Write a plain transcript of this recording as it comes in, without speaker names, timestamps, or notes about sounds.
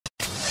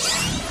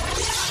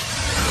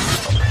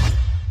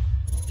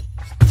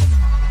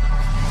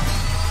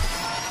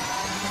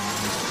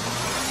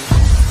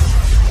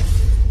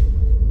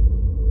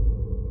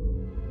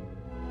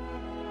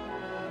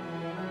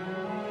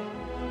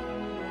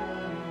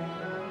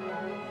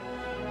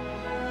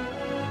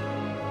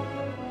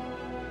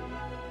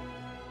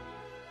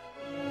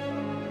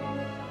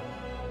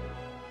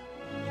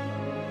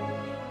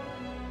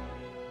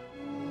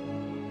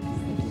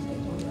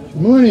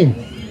Morning.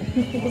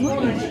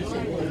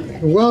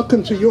 And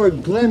welcome to your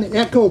Glen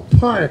Echo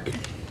Park.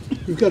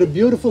 We've got a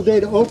beautiful day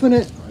to open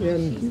it,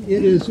 and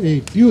it is a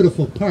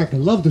beautiful park. I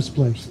love this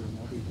place.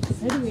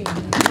 Thank you.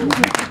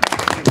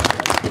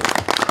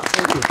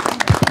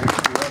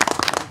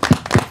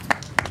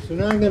 So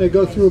now I'm going to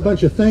go through a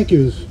bunch of thank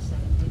yous,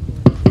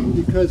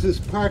 because this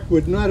park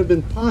would not have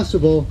been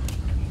possible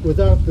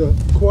without the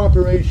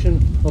cooperation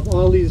of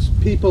all these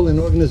people and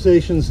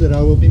organizations that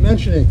I will be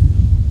mentioning.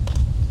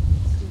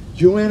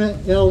 Joanna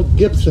L.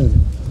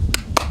 Gibson.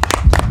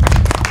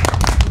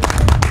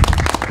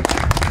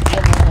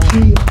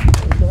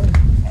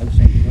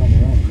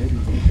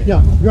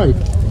 Yeah, right.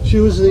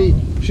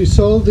 She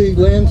sold the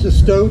land to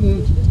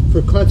Stoughton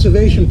for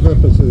conservation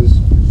purposes,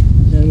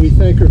 and we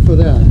thank her for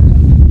that.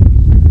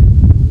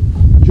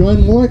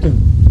 John Morton,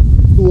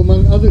 who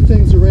among other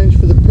things arranged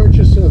for the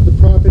purchase of the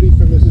property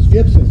from Mrs.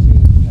 Gibson.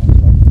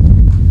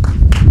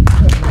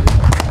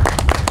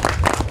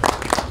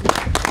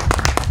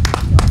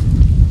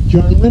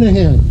 John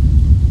Linehan.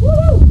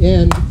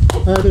 And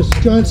Artist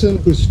Johnson,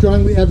 who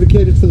strongly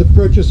advocated for the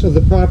purchase of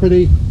the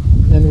property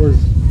and was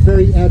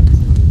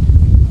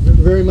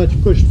very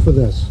much pushed for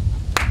this.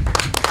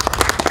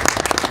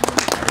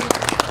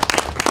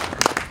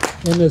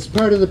 And as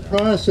part of the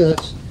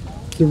process,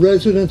 the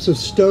residents of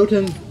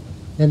Stoughton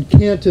and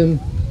Canton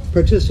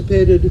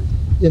participated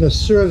in a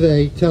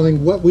survey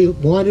telling what we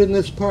wanted in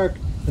this park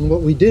and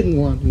what we didn't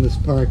want in this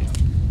park,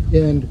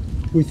 and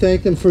we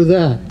thank them for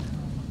that.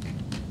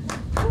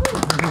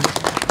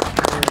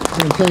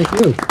 And thank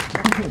you.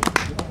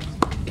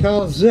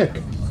 Carl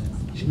Zick,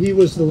 he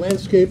was the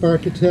landscape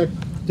architect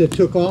that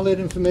took all that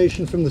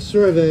information from the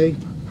survey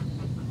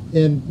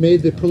and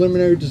made the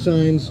preliminary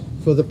designs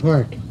for the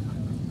park.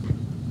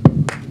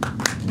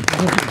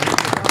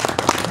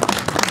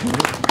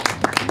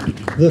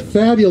 The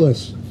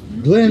fabulous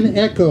Glen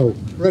Echo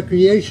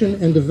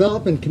Recreation and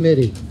Development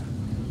Committee.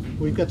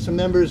 We've got some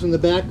members in the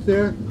back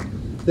there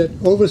that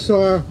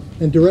oversaw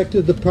and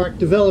directed the park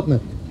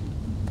development.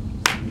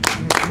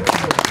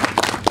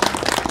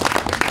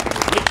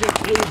 Which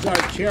includes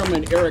our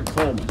chairman, Eric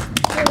Coleman.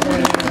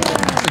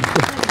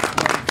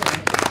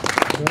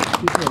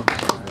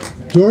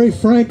 Dory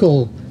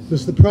Frankel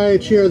was the prior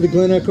chair of the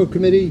Glen Echo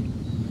Committee,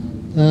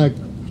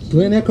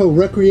 Glen Echo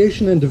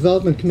Recreation and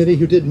Development Committee,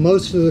 who did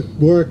most of the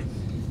work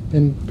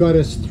and got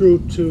us through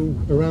to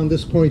around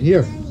this point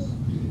here.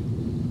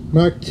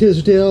 Mark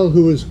Tisdale,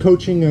 who is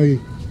coaching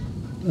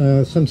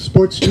some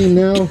sports team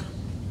now.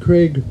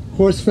 Craig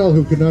Horsfell,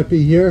 who could not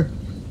be here.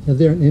 And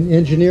they're in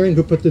engineering,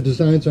 who put the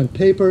designs on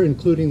paper,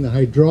 including the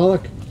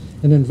hydraulic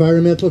and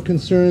environmental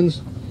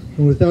concerns.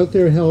 And without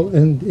their help,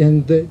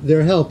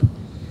 their help,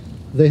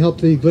 they helped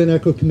the Glen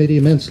Echo Committee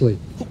immensely.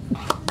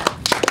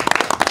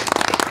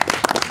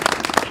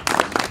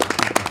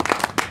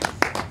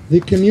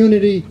 The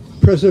Community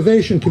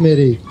Preservation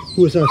Committee,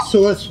 who is our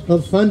source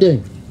of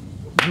funding.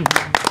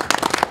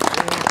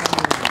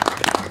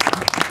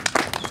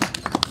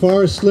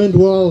 Forrest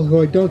Lindwall,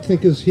 who I don't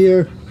think is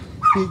here,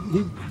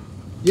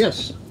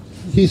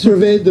 he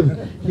surveyed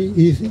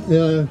he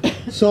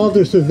solved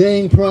a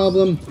surveying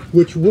problem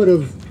which would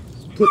have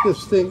put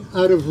this thing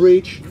out of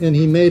reach, and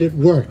he made it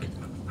work.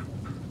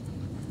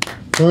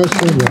 Forrest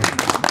Lindwall.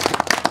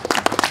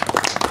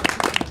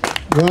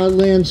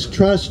 Wildlands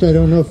Trust, I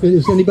don't know if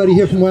is anybody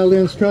here from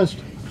Wildlands Trust?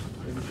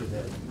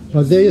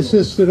 They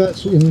assisted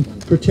us in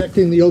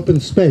protecting the open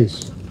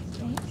space.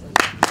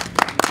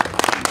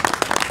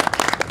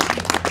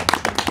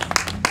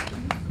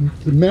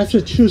 The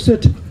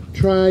Massachusetts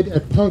Tribe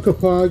at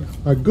Ponkapog,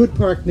 our Good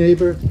Park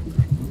neighbor,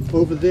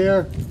 over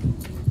there,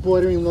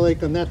 bordering the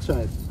lake on that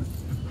side.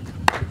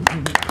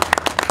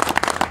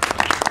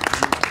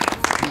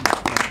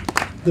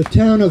 The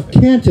town of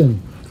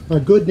Canton, our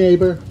good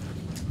neighbor,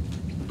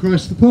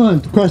 across the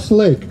pond, across the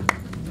lake.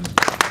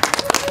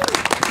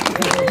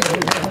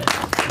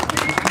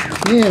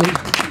 And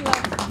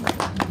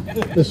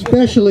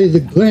especially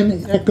the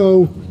Glen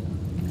Echo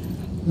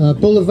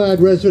Boulevard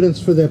residents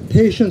for their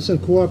patience and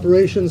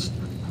cooperations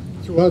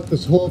throughout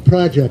this whole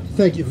project.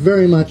 Thank you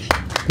very much.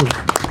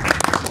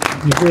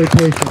 You're very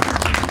patient.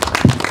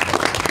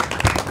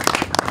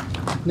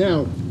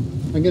 Now,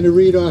 I'm going to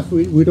read off,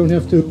 we don't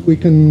have to, we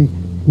can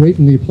wait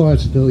in the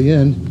applause until the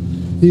end.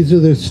 These are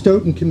the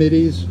Stoughton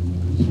committees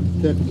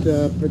that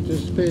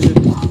participated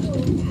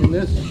in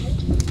this.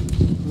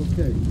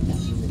 Okay.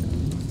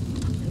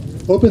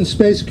 Open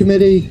Space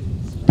Committee,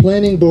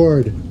 Planning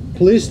Board,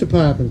 Police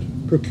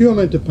Department,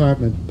 Procurement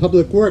Department,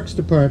 Public Works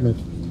Department,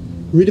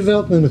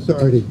 Redevelopment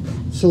Authority,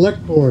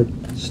 Select Board,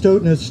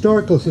 Stoughton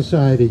Historical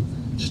Society,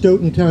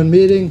 Stoughton Town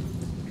Meeting,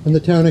 and the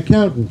Town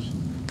Accountant.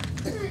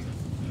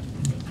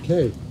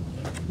 Okay.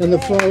 And the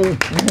following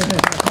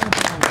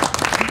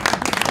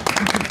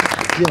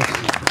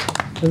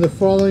and the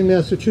following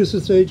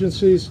Massachusetts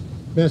agencies: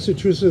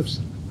 Massachusetts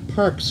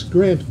Parks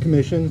Grant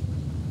Commission,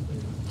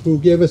 who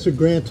gave us a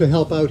grant to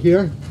help out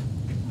here,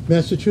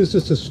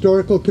 Massachusetts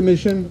Historical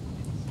Commission,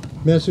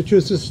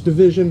 Massachusetts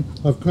Division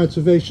of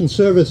Conservation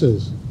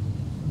Services.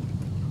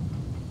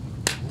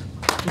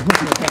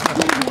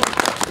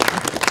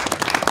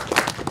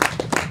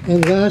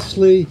 And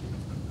lastly,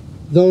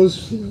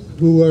 those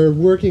who are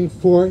working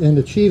for and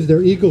achieved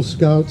their Eagle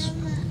Scouts,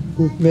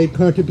 who made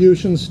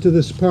contributions to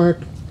this park.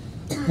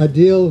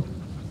 Adil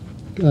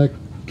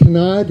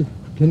Kanad,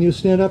 can you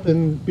stand up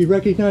and be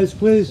recognized,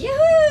 please?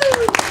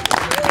 Yoo-hoo!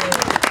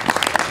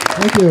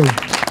 Thank you.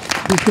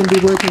 He's going to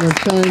be working on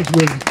signs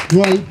with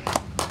Dwight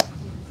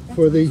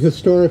for the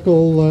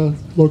historical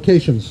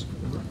locations.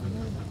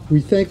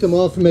 We thank them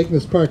all for making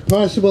this park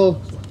possible.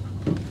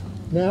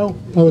 Now,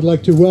 I would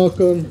like to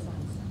welcome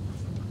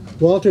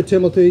Walter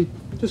Timothy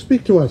to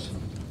speak to us.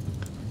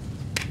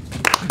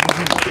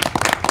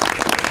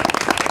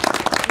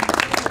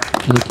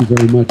 Thank you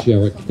very much,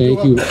 Eric.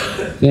 Thank you.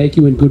 Thank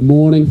you, and good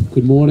morning.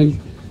 Good morning.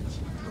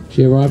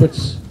 Chair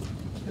Roberts.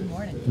 Good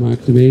morning. Mark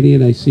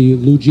Damanian. I see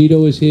Lou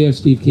Gito is here,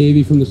 Steve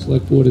Cavey from the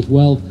Select Board as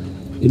well,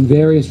 and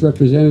various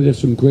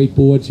representatives from great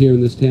boards here in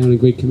this town and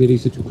great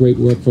committees that do great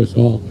work for us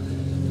all.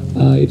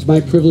 It's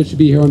my privilege to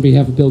be here on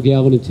behalf of Bill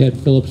Galvin and Ted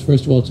Phillips,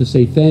 first of all, to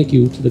say thank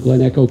you to the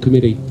Glen Echo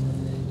Committee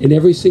and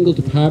every single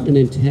department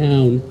in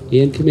town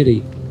and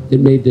committee that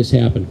made this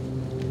happen.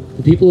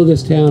 The people of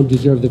this town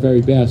deserve the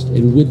very best,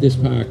 and with this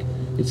park,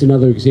 it's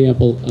another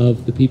example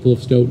of the people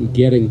of Stoughton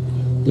getting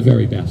the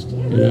very best.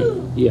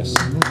 And, yes,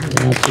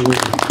 absolutely.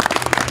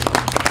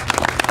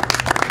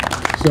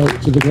 So,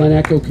 to the Glen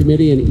Echo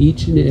Committee and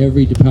each and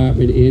every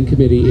department and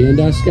committee, and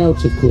our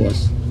scouts, of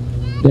course,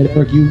 that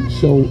Eric, you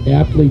so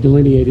aptly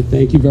delineated,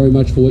 thank you very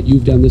much for what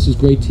you've done. This is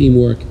great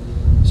teamwork.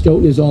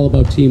 Stoughton is all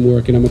about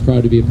teamwork, and I'm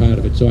proud to be a part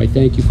of it, so I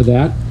thank you for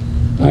that.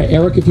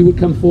 Eric, if you would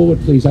come forward,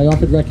 please. I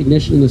offered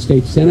recognition in the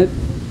State Senate,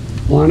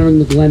 honoring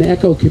the Glen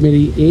Echo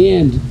Committee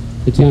and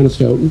the town of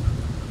Stoughton.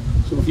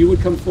 So if you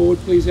would come forward,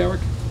 please, Eric.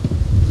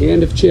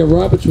 And if Chair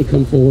Roberts would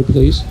come forward,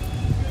 please.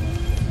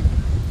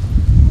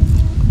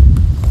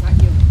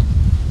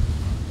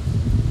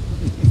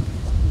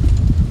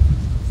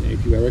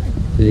 Thank you, Eric.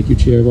 Thank you,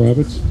 Chair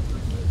Roberts.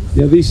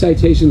 Now, these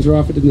citations are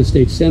offered in the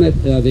State Senate.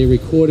 They are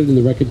recorded in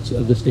the records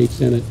of the State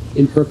Senate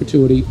in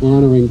perpetuity,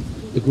 honoring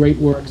the great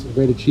works, the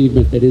great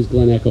achievement that is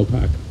Glen Echo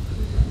Park.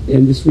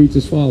 And this reads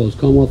as follows.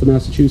 Commonwealth of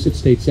Massachusetts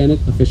State Senate,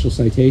 official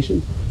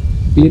citation.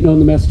 Be it known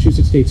the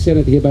Massachusetts State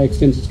Senate hereby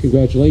extends its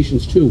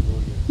congratulations to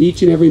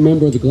each and every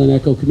member of the Glen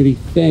Echo Committee.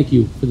 Thank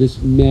you for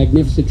this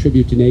magnificent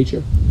tribute to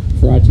nature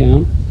for our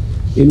town,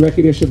 in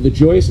recognition of the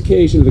joyous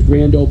occasion of the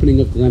grand opening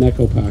of Glen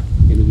Echo Park,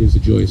 and it is a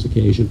joyous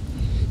occasion.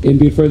 And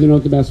be it further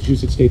known, the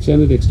Massachusetts State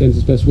Senate extends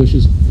its best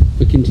wishes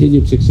for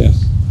continued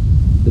success.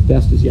 The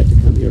best is yet to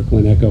come here at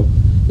Glen Echo.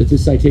 That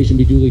this citation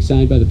be duly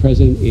signed by the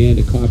President and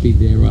a copy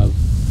thereof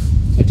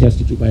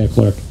attested to by a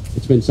clerk.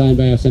 It's been signed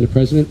by our Senate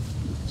President,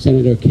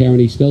 Senator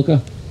Karen E.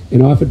 Spilka,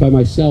 and offered by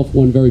myself,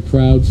 one very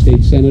proud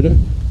state senator,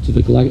 to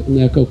the Glen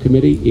Echo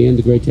Committee and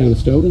the great town of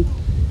Stoughton.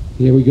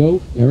 Here we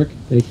go. Eric,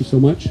 thank you so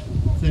much.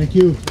 Thank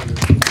you.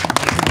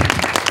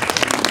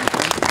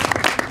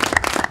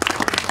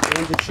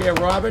 And to Chair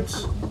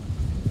Roberts,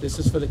 this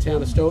is for the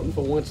town of Stoughton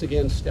for once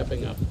again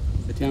stepping up.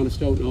 The town of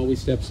Stoughton always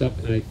steps up,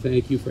 and I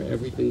thank you for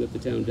everything that the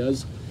town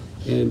does.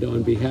 And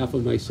on behalf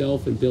of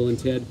myself and Bill and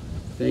Ted,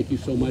 thank you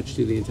so much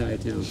to the entire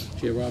town.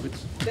 Chair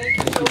Roberts. Thank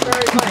you so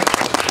very much.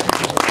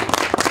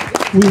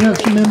 We have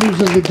some members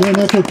of the Glen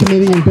Echo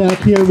Committee in back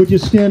here. Would you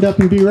stand up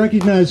and be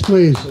recognized,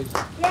 please? Yay!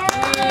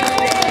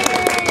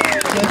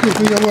 Thank you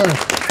for your work.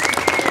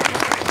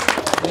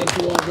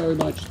 Thank you all very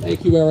much.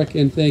 Thank you, Eric,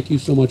 and thank you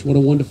so much. What a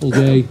wonderful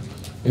day.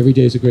 Every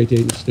day is a great day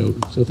in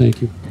Stoughton, so thank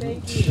you.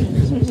 Thank you.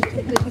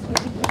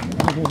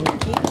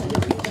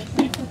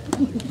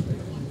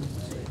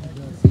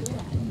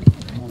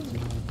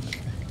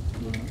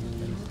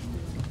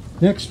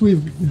 Next, are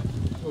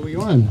we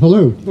on?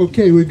 Hello.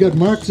 Okay, we've got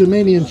Mark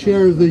Zamanian,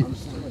 chair of the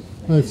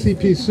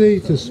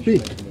CPC, to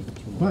speak.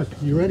 Mark,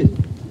 you ready?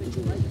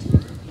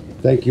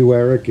 Thank you,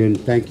 Eric, and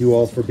thank you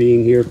all for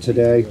being here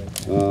today.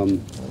 I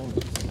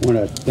want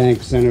to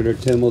thank Senator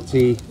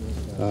Timothy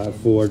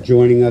for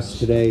joining us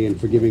today and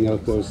for giving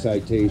out those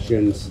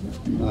citations.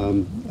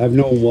 I've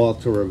known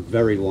Walter a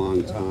very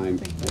long time,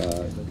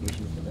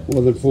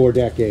 more than 4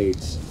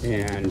 decades,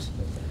 and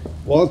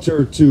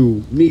Walter,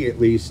 to me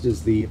at least,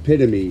 is the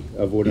epitome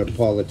of what a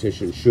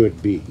politician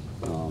should be.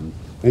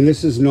 And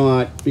this is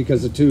not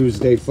because of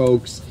Tuesday,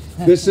 folks.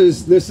 This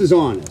is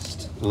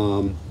honest.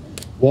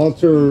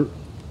 Walter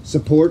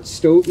supports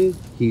Stoughton.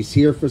 He's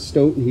here for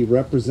Stoughton. He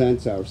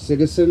represents our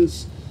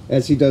citizens,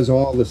 as he does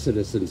all the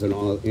citizens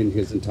in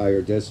his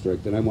entire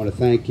district. And I want to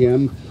thank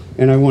him,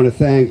 and I want to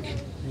thank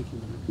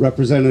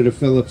Representative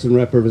Phillips and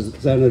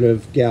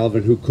Representative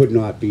Galvin, who could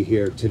not be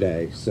here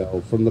today.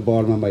 So from the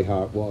bottom of my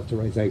heart, Walter,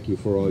 I thank you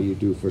for all you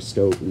do for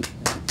Stoughton.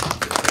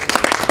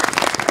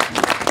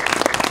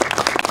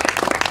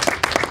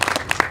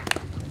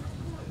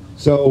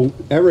 So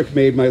Eric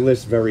made my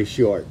list very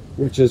short,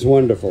 which is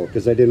wonderful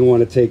because I didn't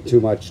want to take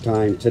too much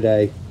time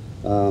today.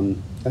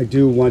 I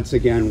do once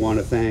again want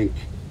to thank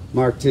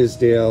Mark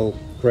Tisdale,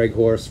 Craig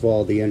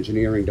Horsfall, the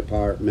engineering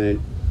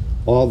department,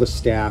 all the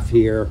staff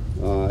here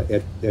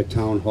at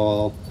Town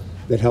Hall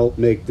that helped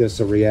make this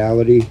a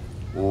reality.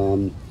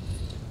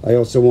 I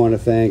also want to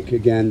thank,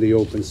 again, the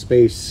Open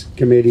Space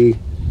Committee,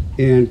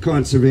 and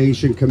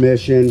Conservation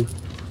Commission,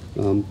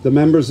 the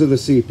members of the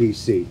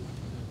CPC,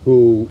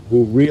 who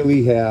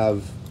really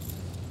have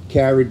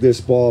carried this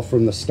ball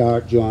from the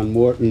start. John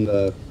Morton,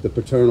 the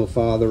paternal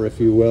father, if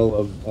you will,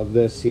 of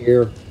this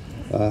here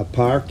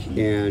park.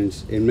 And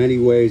in many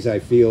ways, I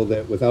feel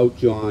that without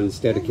John's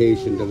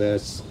dedication to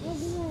this,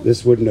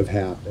 this wouldn't have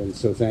happened.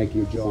 So thank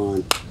you,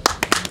 John.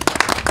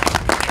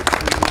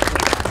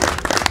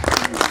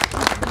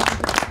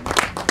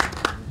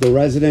 The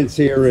residents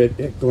here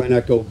at Glen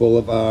Echo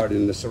Boulevard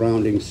and the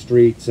surrounding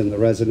streets and the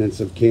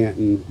residents of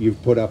Canton,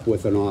 you've put up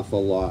with an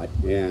awful lot.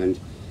 And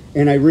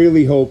I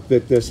really hope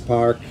that this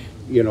park,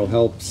 you know,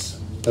 helps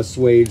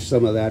assuage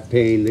some of that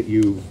pain that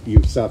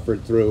you've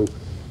suffered through.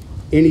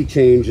 Any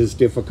change is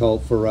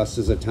difficult for us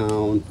as a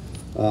town,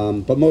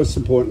 but most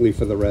importantly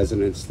for the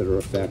residents that are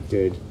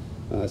affected.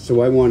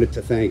 So I wanted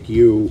to thank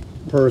you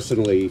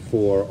personally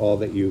for all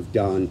that you've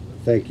done.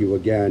 Thank you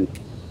again.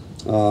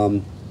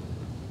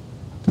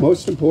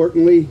 Most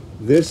importantly,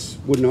 this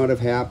would not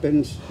have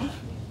happened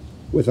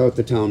without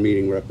the town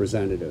meeting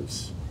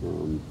representatives.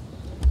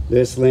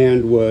 This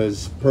land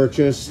was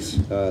purchased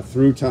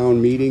through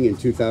town meeting in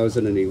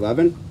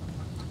 2011.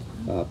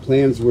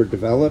 Plans were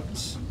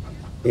developed,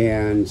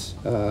 and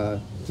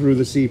through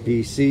the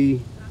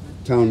CPC,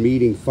 town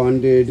meeting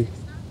funded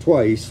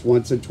twice,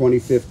 once in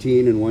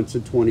 2015 and once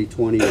in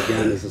 2020,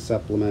 again as a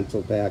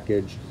supplemental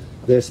package,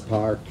 this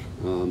park.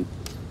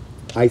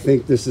 I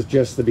think this is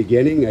just the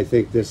beginning. I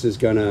think this is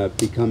going to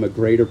become a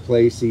greater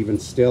place even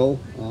still.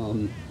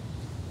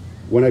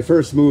 When I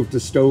first moved to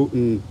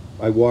Stoughton,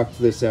 I walked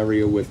this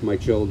area with my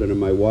children and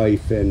my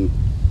wife, and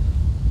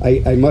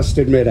I must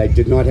admit I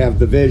did not have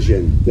the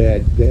vision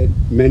that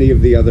many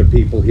of the other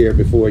people here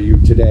before you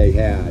today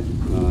had.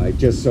 I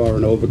just saw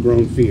an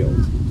overgrown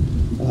field.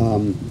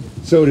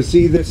 So to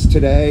see this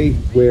today,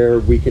 where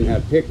we can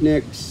have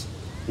picnics,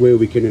 where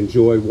we can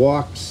enjoy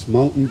walks,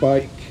 mountain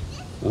bike,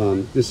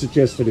 this is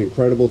just an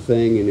incredible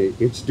thing, and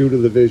it's due to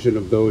the vision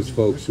of those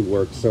folks who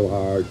worked so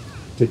hard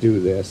to do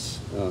this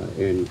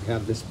and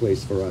have this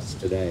place for us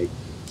today.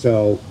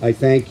 So I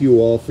thank you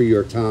all for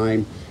your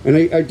time. And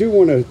I do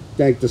want to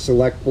thank the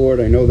select board.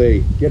 I know they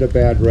get a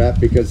bad rep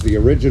because the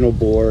original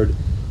board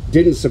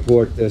didn't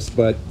support this,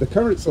 but the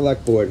current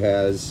select board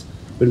has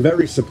been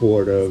very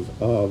supportive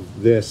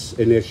of this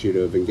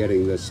initiative and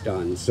getting this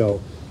done.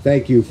 So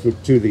thank you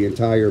to the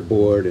entire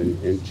board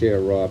and Chair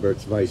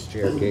Roberts, Vice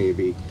Chair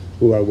Gaby,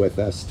 who are with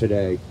us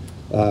today.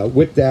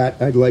 With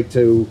that, I'd like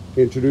to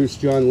introduce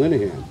John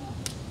Linehan.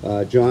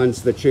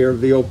 John's the chair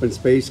of the Open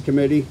Space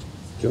Committee.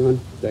 John,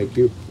 thank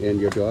you, and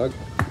your dog.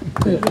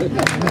 Thank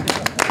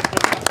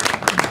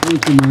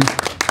you, Mike.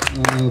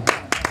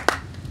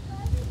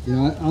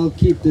 I'll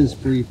keep this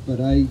brief, but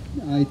I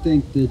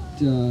think that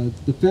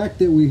the fact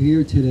that we're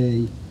here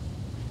today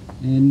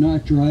and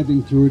not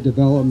driving through a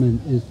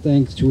development is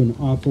thanks to an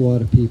awful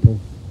lot of people.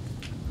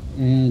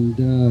 And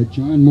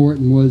John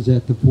Morton was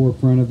at the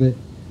forefront of it.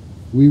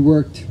 We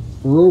worked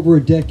for over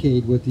a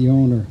decade with the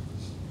owner,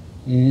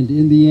 and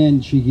in the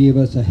end she gave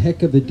us a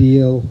heck of a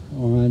deal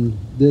on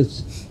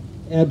this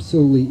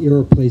absolutely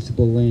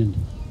irreplaceable land.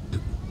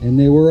 And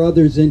there were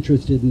others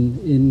interested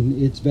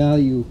in its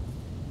value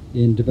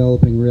in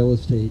developing real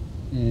estate,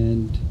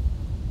 and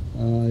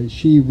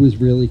she was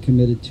really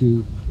committed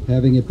to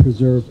having it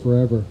preserved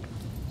forever.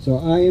 So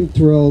I am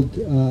thrilled.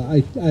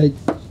 I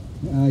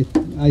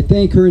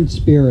thank her in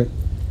spirit.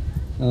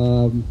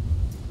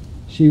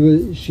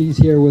 She's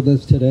here with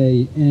us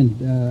today,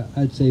 and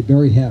I'd say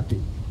very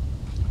happy.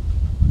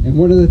 And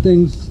one of the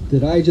things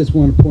that I just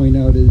want to point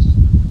out is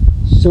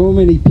so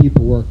many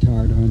people worked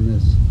hard on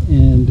this,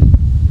 and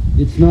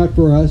it's not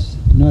for us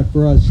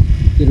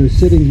that are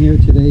sitting here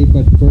today,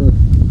 but for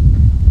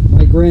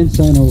my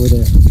grandson over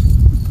there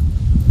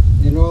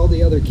and all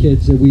the other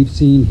kids that we've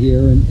seen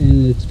here,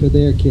 and it's for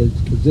their kids,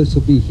 because this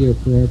will be here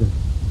forever.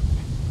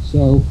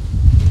 So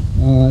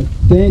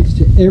thanks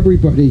to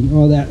everybody,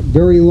 that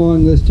very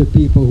long list of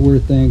people who were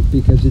thanked,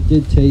 because it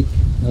did take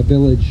a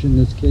village, in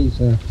this case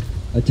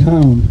a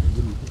town,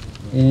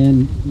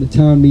 and the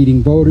town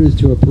meeting voters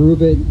to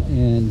approve it,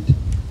 and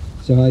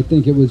so I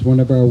think it was one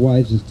of our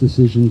wisest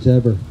decisions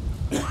ever.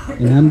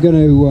 And I'm going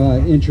to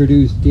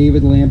introduce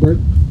David Lambert.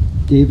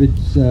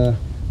 David's the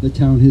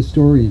town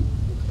historian.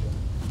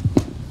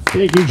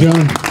 Thank you,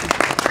 John.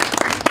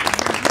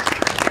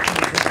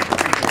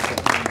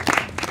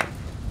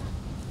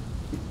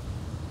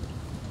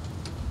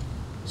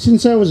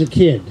 Since I was a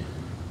kid,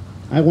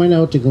 I went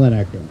out to Glen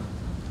Echo.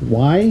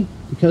 Why?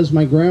 Because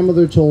my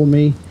grandmother told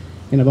me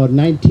in about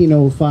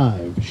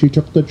 1905 she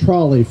took the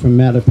trolley from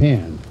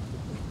Mattapan.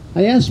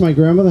 I asked my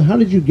grandmother, how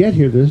did you get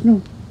here? There's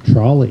no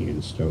trolley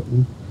in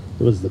Stoughton.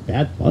 It was the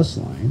Bat bus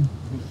line.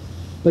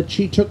 But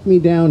she took me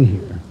down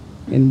here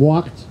and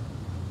walked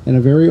in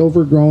a very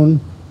overgrown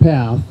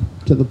path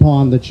to the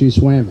pond that she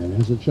swam in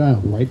as a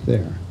child, right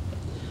there.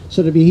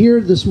 So to be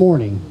here this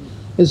morning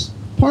is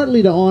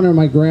partly to honor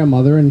my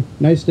grandmother, and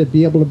nice to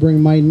be able to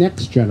bring my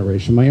next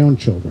generation, my own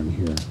children,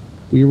 here.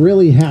 We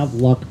really have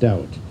lucked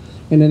out.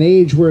 In an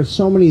age where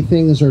so many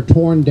things are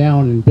torn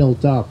down and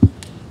built up,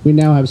 we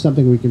now have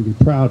something we can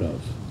be proud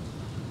of.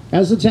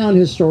 As a town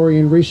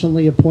historian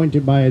recently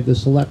appointed by the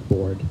Select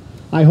Board,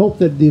 I hope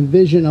that the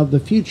vision of the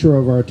future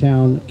of our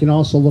town can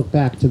also look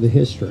back to the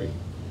history.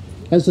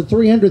 As the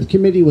 300th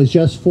committee was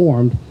just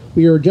formed,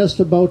 we are just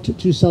about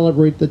to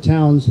celebrate the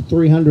town's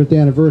 300th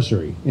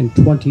anniversary in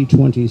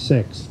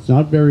 2026. It's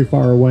not very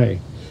far away.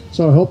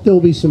 So I hope there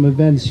will be some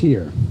events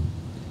here.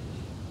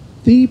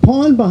 The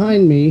pond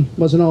behind me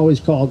wasn't always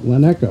called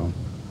Glen Echo.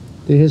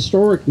 The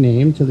historic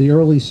name to the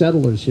early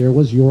settlers here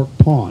was York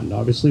Pond,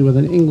 obviously with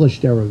an English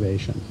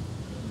derivation.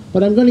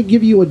 But I'm going to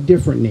give you a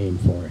different name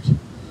for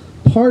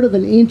it. Part of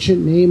an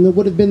ancient name that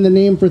would have been the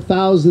name for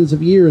thousands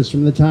of years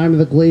from the time of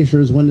the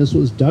glaciers when this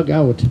was dug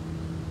out.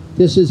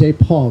 This is a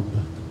pog.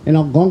 In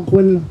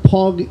Algonquin,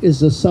 pog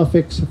is the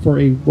suffix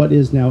for what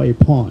is now a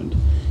pond.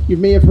 You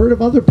may have heard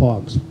of other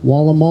pogs: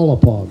 Walla Malla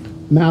Pog,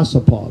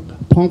 Massapog,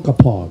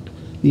 Ponkapog.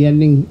 The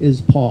ending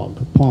is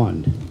pog,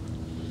 pond.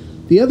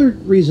 The other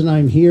reason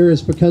I'm here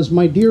is because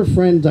my dear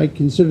friends, I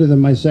consider them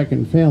my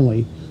second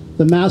family,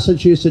 the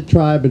Massachusetts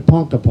tribe at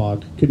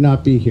Ponkapog, could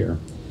not be here.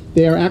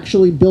 They are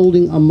actually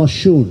building a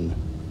mashoon.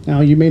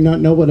 Now, you may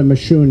not know what a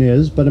mashoon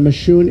is, but a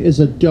mashoon is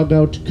a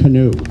dugout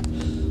canoe.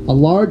 A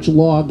large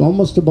log,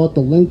 almost about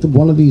the length of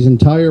one of these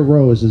entire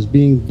rows, is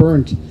being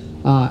burnt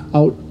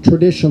out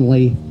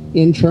traditionally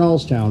in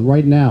Charlestown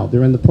right now.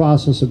 They're in the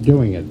process of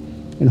doing it.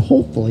 And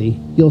hopefully,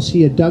 you'll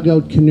see a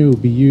dugout canoe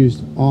be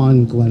used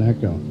on Glen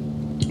Echo.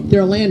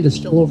 Their land is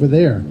still over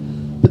there,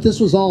 but this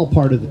was all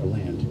part of their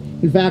land.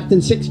 In fact, in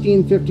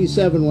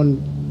 1657,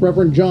 when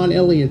Reverend John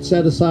Eliot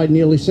set aside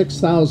nearly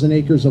 6,000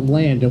 acres of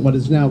land in what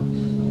is now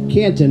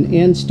Canton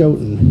and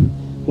Stoughton,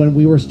 when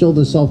we were still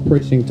the South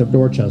Precinct of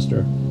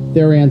Dorchester,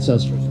 their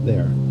ancestors were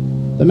there.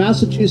 The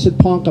Massachusetts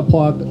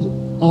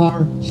Ponkapog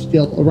are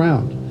still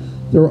around.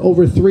 There are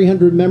over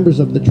 300 members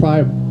of the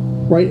tribe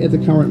right at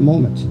the current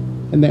moment,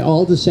 and they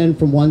all descend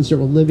from ones that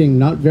were living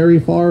not very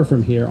far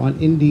from here on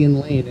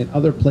Indian Lane and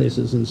other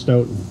places in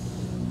Stoughton.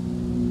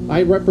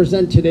 I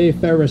represent today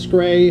Ferris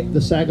Gray, the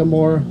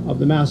Sagamore of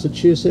the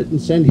Massachusetts,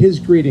 and send his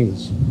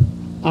greetings,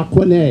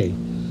 Aquane,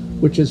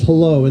 which is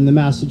hello in the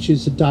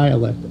Massachusetts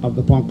dialect of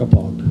the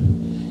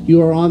Ponkapog.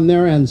 You are on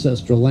their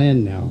ancestral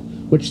land now,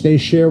 which they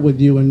share with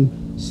you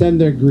and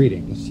send their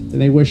greetings. And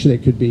they wish they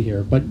could be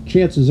here, but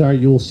chances are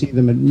you will see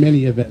them at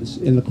many events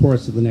in the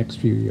course of the next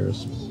few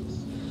years.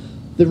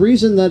 The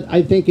reason that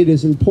I think it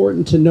is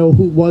important to know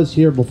who was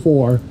here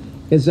before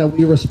is that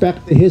we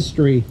respect the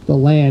history, the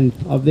land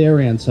of their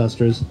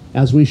ancestors,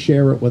 as we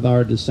share it with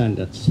our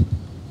descendants.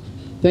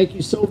 Thank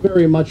you so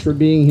very much for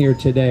being here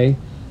today.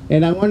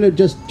 And I want to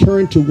just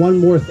turn to one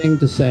more thing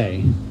to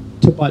say,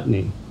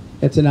 Tuputni.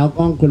 It's an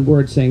Algonquin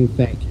word saying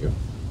thank you.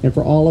 And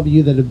for all of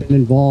you that have been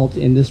involved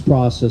in this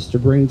process to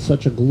bring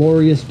such a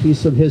glorious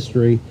piece of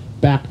history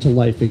back to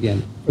life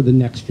again for the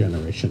next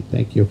generation.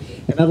 Thank you.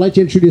 And I'd like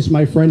to introduce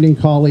my friend and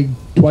colleague,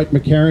 Dwight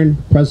McCarran,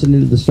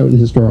 President of the Stoughton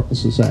Historical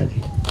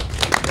Society.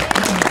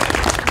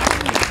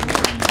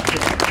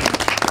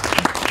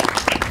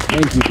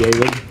 Thank you,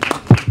 David.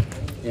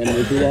 And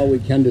we'll do all we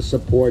can to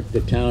support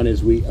the town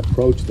as we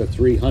approach the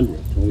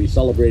 300th. When we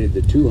celebrated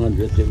the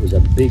 200th, it was a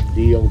big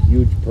deal,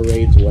 huge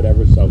parades or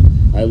whatever, so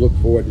I look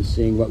forward to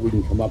seeing what we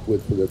can come up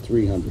with for the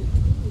 300th.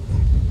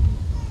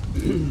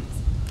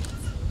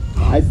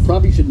 I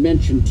probably should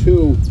mention,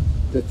 too,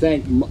 to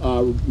thank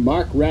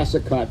Mark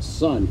Rassicot's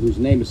son, whose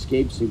name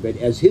escapes me, but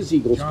as his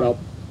Eagle Scout,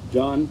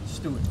 John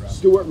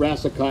Stewart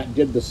Rassicot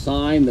did the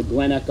sign, the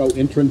Glen Echo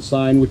entrance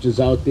sign, which is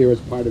out there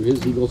as part of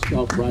his Eagle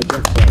Scout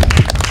project. So,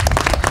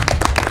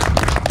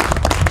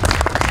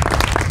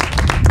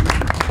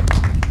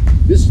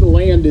 this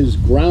land is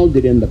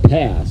grounded in the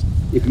past.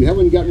 If you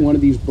haven't gotten one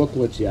of these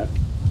booklets yet,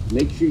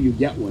 make sure you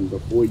get one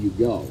before you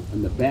go.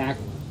 On the back,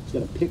 it's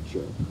got a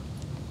picture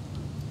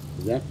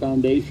of that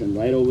foundation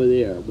right over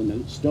there. When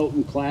the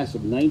Stoughton class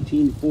of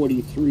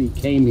 1943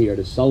 came here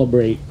to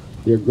celebrate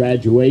their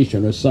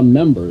graduation, or some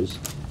members,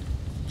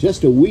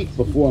 just a week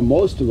before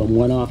most of them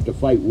went off to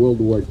fight World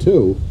War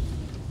II,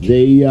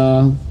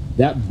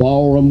 that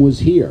ballroom was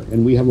here.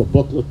 And we have a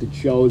booklet that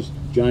shows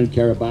John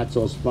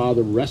Carabazzo's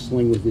father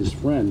wrestling with his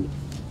friend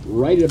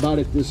right about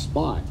at this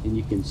spot, and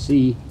you can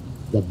see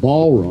the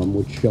ballroom,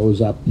 which shows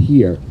up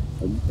here.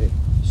 A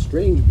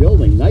strange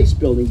building, nice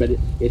building, but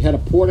it had a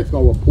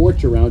portico, a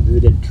porch around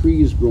it that had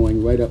trees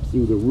growing right up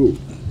through the roof.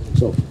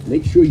 So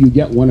make sure you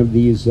get one of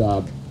these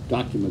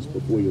documents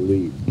before you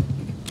leave.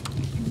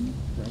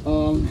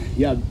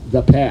 Yeah,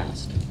 the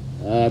past.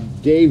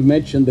 Dave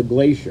mentioned the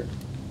glacier.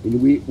 And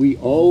we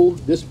owe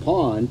this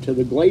pond to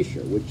the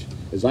glacier, which,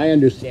 as I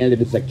understand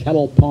it, it's a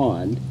kettle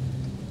pond,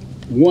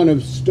 one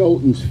of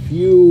Stoughton's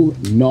few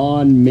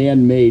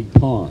non-man-made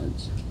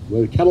ponds.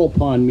 Well, the kettle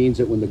pond means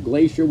that when the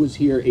glacier was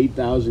here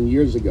 8,000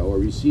 years ago, or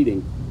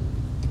receding,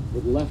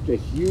 it left a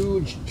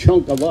huge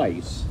chunk of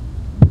ice,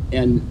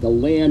 and the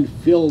land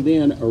filled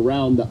in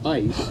around the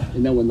ice,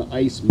 and then when the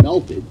ice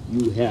melted,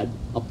 you had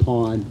a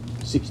pond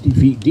 60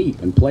 feet deep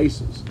in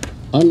places.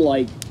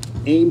 Unlike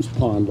Ames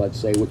Pond, let's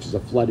say, which is a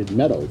flooded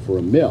meadow for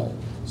a mill.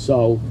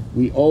 So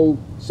we owe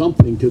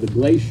something to the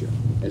glacier.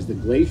 As the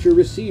glacier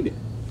receded,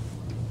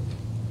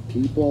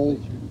 people,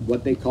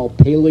 what they call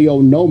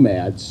paleo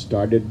nomads,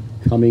 started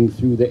coming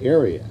through the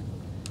area.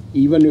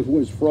 Even if it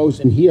was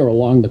frozen here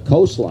along the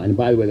coastline, and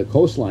by the way, the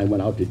coastline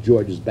went out to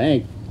George's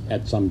Bank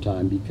at some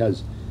time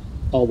because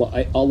all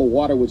the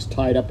water was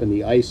tied up in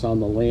the ice on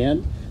the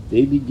land.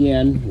 They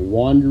began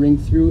wandering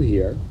through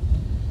here,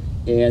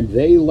 and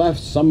they left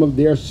some of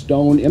their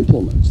stone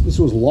implements. This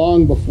was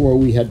long before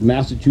we had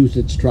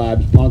Massachusetts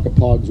tribes,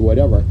 Ponkapogs,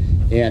 whatever,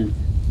 and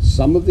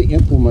some of the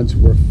implements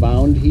were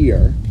found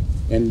here,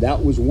 and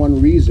that was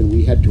one reason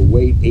we had to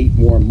wait 8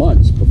 more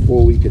months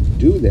before we could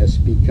do this,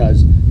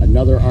 because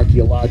another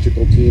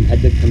archaeological team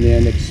had to come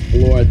in,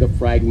 explore the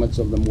fragments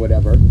of them,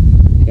 whatever.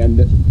 And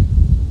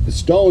the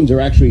stones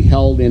are actually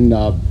held in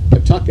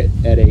Pawtucket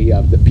at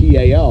the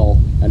PAL,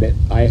 and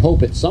I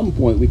hope at some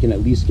point we can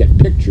at least get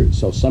pictures,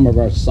 so some of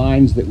our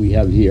signs that we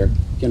have here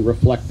can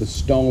reflect the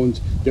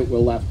stones that were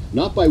left,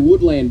 not by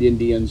woodland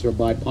Indians or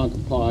by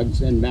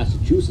Ponkapogs in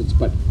Massachusetts,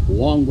 but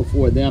long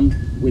before them,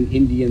 when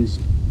Indians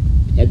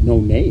had no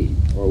name,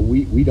 or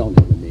we don't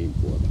have a name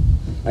for them.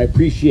 I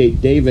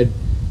appreciate David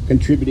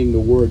contributing the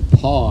word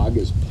pog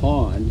as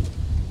pond.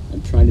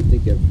 I'm trying to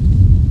think of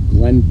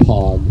Glen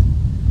Pog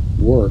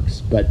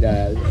works, but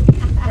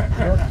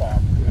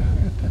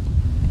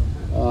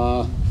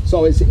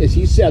so as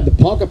he said, the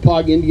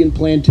Ponkapog Indian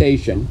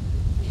plantation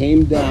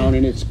came down,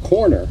 and its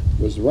corner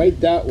was right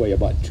that way,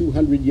 about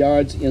 200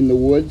 yards in the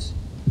woods.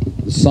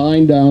 The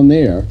sign down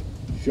there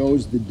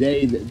shows the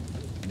day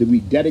that we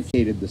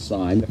dedicated the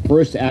sign. The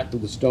first act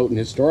of the Stoughton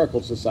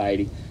Historical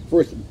Society,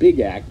 first big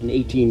act in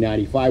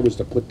 1895, was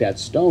to put that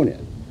stone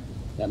in.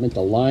 That meant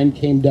the line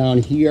came down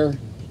here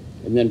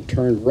and then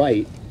turned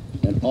right,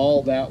 and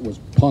all that was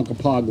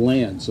Ponkapog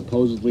land,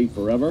 supposedly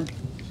forever.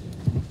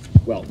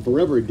 Well,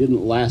 forever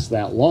didn't last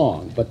that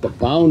long, but the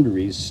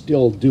boundaries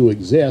still do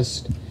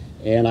exist,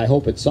 and I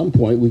hope at some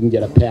point we can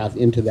get a path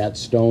into that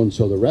stone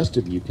so the rest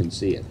of you can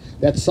see it.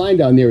 That sign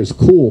down there is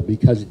cool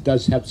because it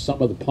does have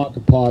some of the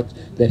Ponkapogs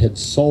that had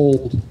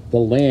sold the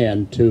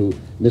land to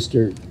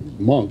Mr.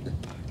 Monk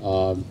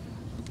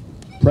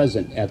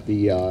present at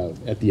the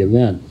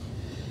event.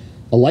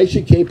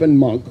 Elisha Capon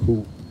Monk,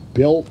 who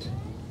built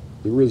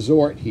the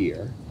resort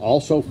here,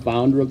 also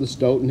founder of the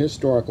Stoughton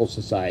Historical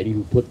Society,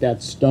 who put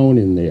that stone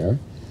in there,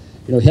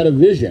 had a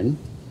vision,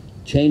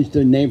 changed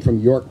the name from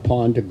York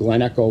Pond to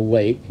Glen Echo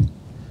Lake,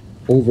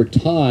 over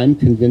time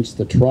convinced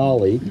the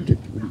trolley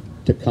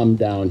to come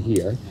down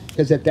here,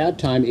 because at that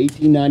time,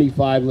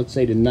 1895, let's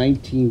say to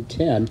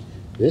 1910,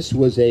 this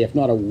was if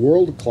not a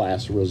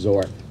world-class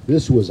resort,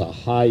 this was a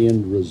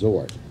high-end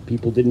resort.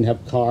 People didn't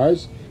have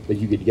cars, but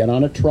you could get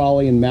on a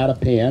trolley in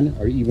Mattapan,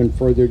 or even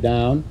further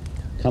down,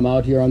 come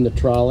out here on the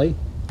trolley,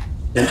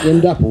 and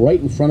end up right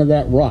in front of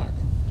that rock.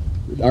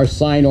 Our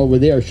sign over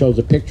there shows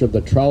a picture of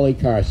the trolley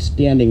car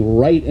standing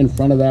right in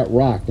front of that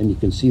rock, and you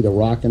can see the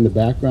rock in the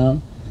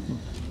background.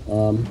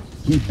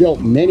 He built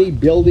many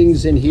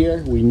buildings in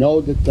here. We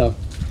know that the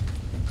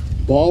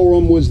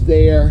ballroom was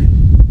there,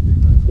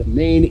 the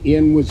main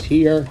inn was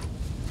here,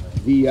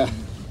 I'm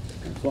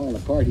falling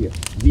apart here.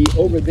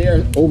 Over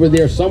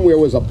there somewhere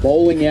was a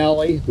bowling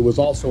alley. There was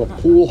also a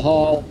pool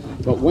hall.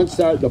 But once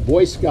the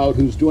Boy Scout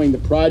who's doing the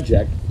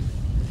project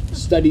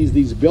studies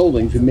these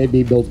buildings, we may be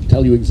able to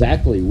tell you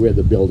exactly where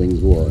the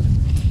buildings were.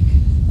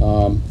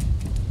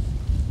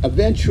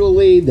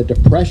 Eventually, the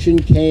Depression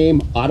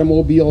came,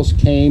 automobiles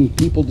came,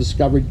 people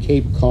discovered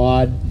Cape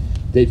Cod.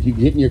 That if you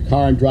get in your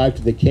car and drive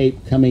to the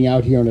Cape, coming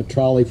out here on a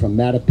trolley from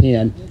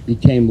Mattapan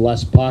became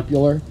less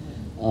popular.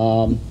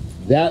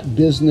 That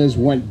business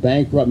went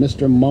bankrupt.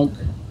 Mr.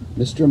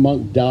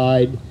 Monk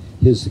died.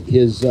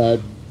 His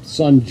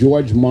son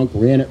George Monk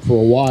ran it for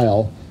a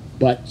while,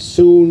 but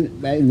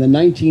soon in the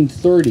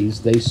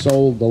 1930s they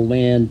sold the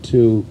land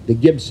to the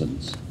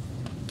Gibsons,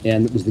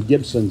 and it was the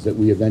Gibsons that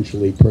we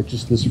eventually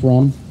purchased this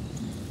from.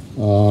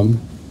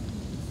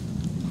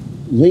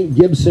 Link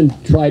Gibson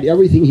tried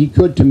everything he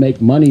could to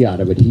make money out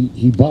of it.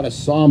 He bought a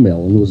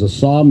sawmill, and there was a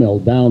sawmill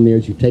down there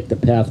as you take the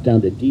path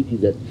down to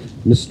Dede that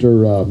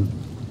Mr.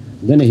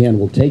 Linehan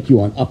will take you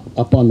on.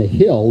 Up on the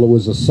hill, there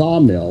was a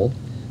sawmill,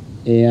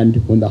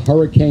 and when the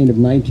hurricane of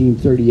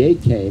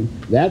 1938 came,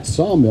 that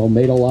sawmill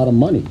made a lot of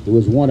money. It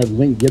was one of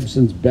Link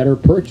Gibson's better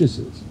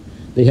purchases.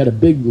 They had a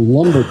big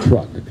lumber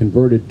truck, a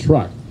converted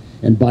truck,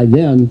 and by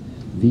then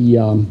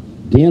the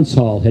dance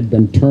hall had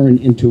been turned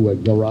into a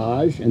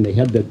garage, and they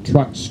had the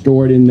truck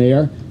stored in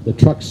there. The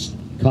truck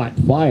caught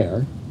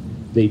fire.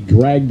 They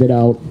dragged it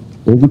out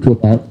over to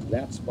about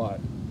that spot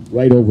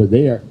right over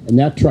there, and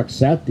that truck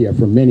sat there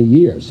for many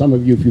years. Some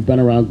of you, if you've been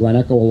around Glen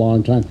Echo a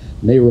long time,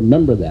 may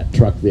remember that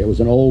truck there. It was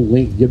an old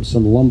Link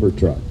Gibson lumber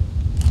truck.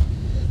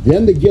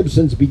 Then the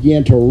Gibsons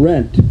began to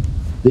rent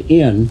the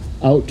inn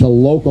out to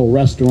local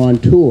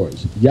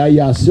restaurateurs.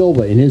 Yaya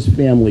Silva and his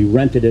family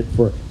rented it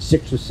for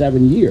 6 or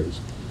 7 years.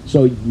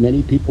 So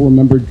many people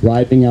remember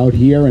driving out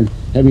here and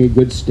having a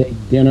good steak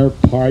dinner,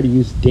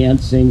 parties,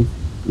 dancing,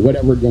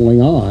 whatever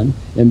going on.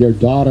 And their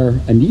daughter,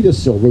 Anita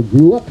Silva,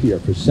 grew up here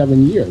for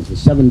 7 years, the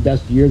 7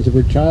 best years of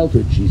her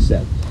childhood, she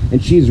said.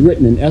 And she's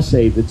written an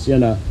essay that's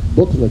in a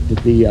booklet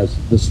that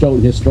the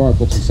Stoughton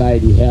Historical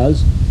Society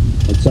has.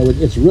 And so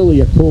it's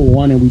really a cool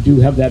one, and we do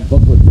have that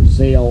booklet for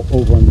sale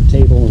over on the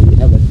table, and we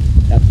have it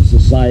at the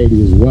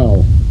society as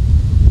well.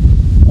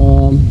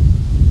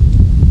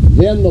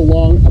 Then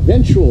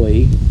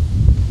eventually,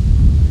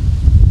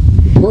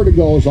 the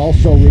Perdigos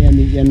also ran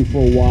the inn for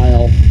a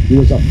while. There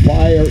was a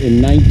fire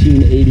in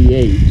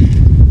 1988,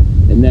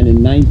 and then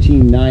in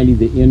 1990,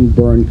 the inn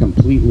burned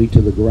completely to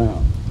the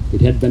ground.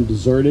 It had been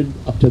deserted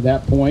up to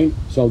that point,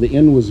 so the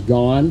inn was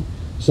gone.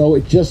 So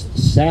it just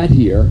sat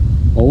here,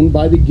 owned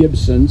by the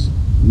Gibsons,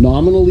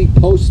 nominally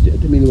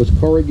posted. I mean, there was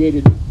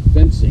corrugated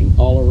fencing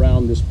all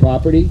around this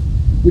property,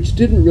 which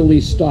didn't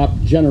really stop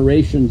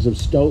generations of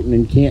Stoughton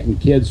and Canton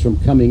kids from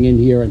coming in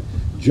here and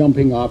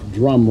jumping off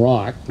Drum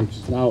Rock, which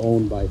is now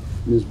owned by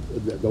the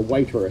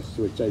Whitehurst,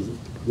 which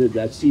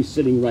I see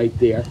sitting right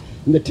there.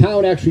 And the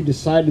town actually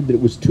decided that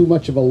it was too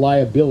much of a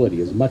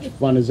liability, as much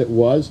fun as it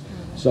was.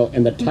 So,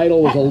 and the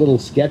title was a little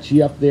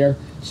sketchy up there,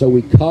 so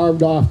we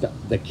carved off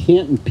the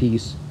Canton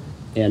piece,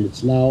 and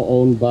it's now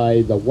owned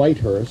by the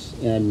Whitehurst,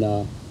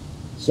 and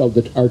so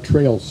that our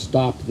trails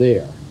stop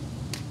there.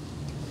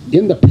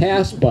 In the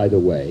past, by the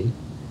way,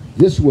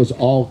 this was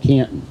all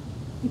Canton.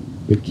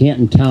 The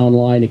Canton town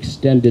line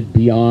extended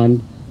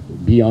beyond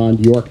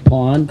York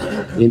Pond.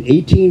 In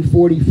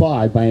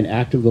 1845, by an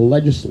act of the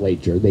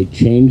legislature, they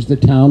changed the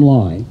town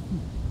line,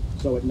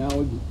 so it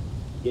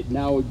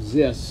now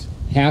exists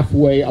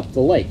halfway up the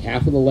lake.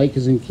 Half of the lake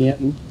is in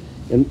Canton,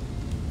 and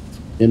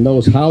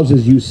those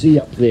houses you see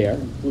up there,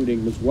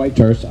 including Ms.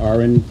 Whitehurst, are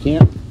in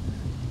Canton.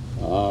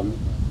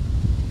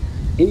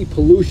 Any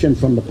pollution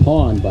from the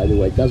pond, by the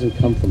way, doesn't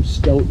come from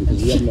Stoughton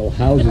because we have no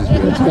houses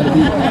here. It's going to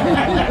be.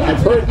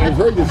 I've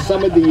heard that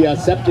some of the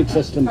septic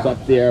systems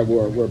up there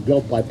were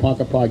built by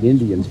Ponkapog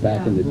Indians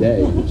back in the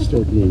day, and they're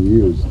still being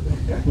used.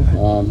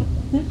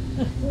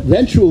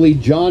 Eventually,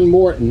 John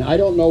Morton, I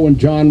don't know when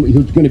John, he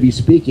was going to be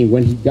speaking,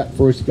 when he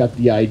first got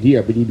the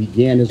idea, but he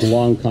began his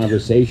long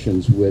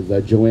conversations with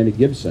Joanna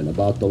Gibson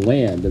about the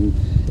land. And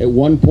at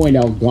one point,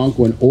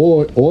 Algonquin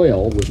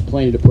Oil was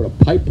planning to put a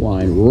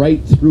pipeline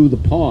right through the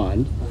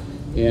pond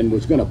and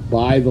was going to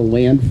buy the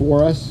land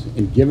for us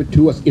and give it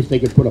to us if they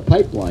could put a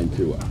pipeline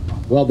through it.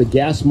 Well, the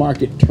gas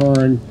market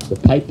turned, the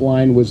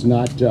pipeline was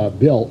not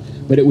built,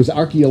 but it was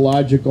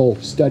archaeological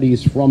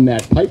studies from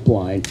that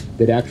pipeline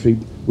that actually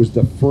was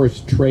the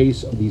first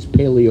trace of these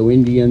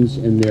Paleo-Indians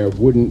and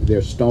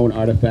their stone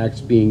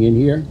artifacts being in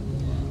here.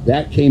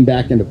 That came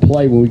back into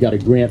play when we got a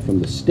grant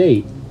from the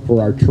state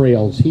for our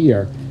trails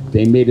here.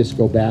 They made us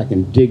go back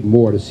and dig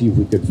more to see if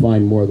we could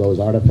find more of those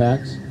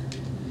artifacts.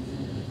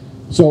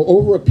 So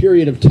over a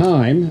period of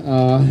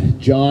time,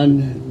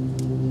 John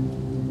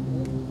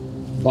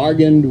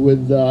bargained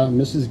with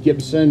Mrs.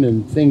 Gibson,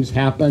 and things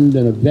happened,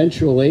 and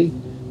eventually,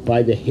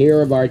 by the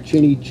hair of our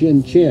chinny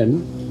chin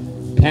chin,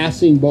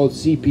 passing both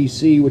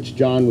CPC, which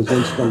John was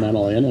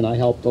instrumental in, and I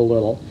helped a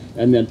little,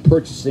 and then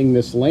purchasing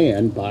this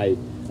land by,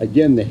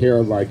 again, the hair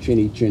of our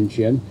chinny chin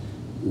chin,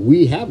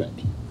 we have it.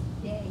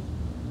 Yay.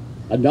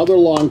 Another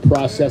long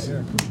process.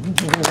 Yeah,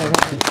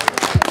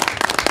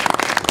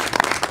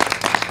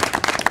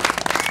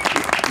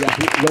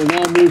 we'll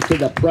now move to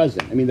the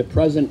present. I mean, the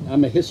present,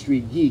 I'm a history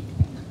geek,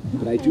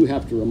 but I do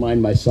have to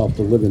remind myself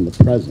to live in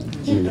the present.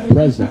 In the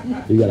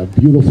present, we got a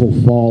beautiful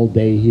fall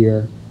day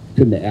here.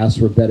 Couldn't have asked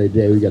for a better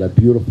day. We got a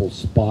beautiful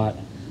spot.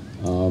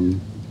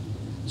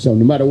 So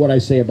no matter what I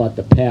say about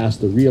the past,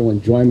 the real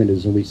enjoyment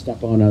is when we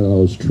step on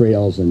those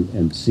trails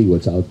and see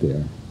what's out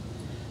there.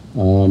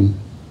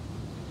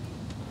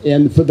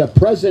 And for the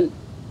present,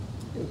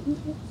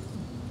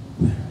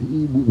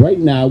 right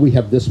now we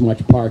have this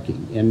much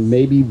parking, and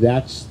maybe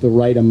that's the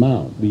right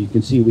amount. You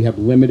can see we have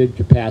limited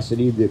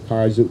capacity. The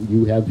cars that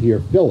you have here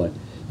fill it.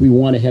 If we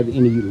want to have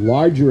any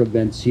larger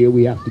events here,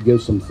 we have to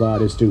give some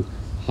thought as to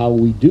how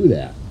we do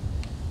that.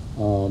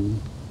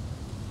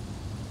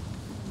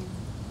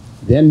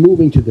 Then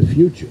moving to the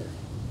future,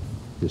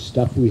 the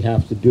stuff we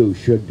have to do,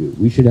 should do.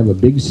 We should have a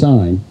big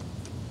sign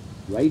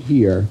right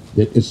here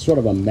that is sort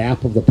of a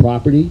map of the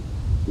property.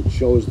 It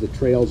shows the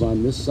trails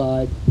on this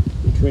side,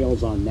 the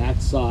trails on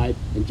that side,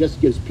 and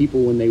just gives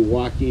people, when they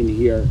walk in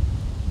here,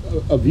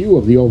 a view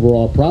of the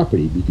overall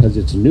property, because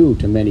it's new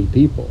to many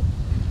people.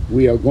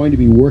 We are going to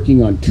be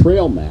working on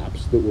trail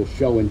maps that will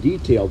show in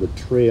detail the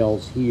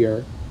trails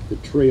here, the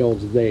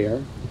trails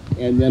there,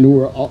 and then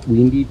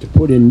we need to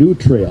put in new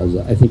trails.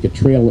 I think a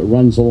trail that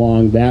runs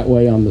along that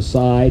way on the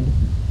side,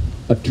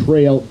 a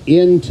trail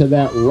into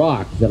that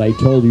rock that I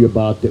told you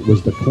about that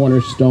was the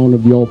cornerstone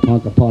of the old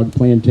Ponkapog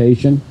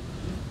plantation.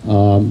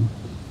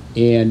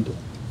 And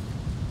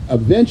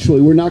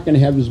eventually, we're not going to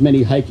have as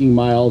many hiking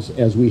miles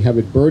as we have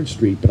at Bird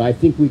Street, but I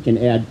think we can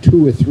add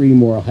 2 or 3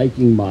 more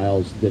hiking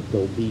miles that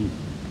will be,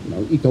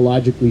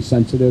 ecologically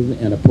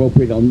sensitive and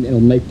appropriate. It'll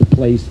make the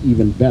place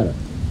even better.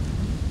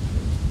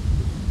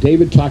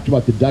 David talked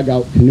about the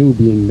dugout canoe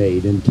being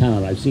made in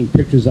town. I've seen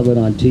pictures of it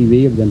on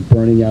TV, of them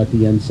burning out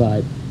the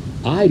inside.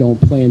 I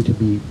don't plan to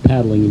be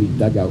paddling any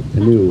dugout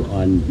canoe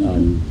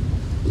on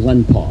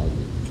Glen Pond.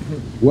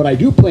 What I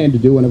do plan to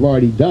do, and I've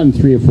already done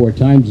 3 or 4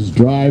 times, is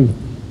drive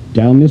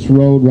down this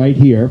road right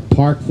here,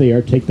 park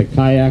there, take the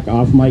kayak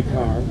off my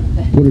car,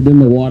 put it in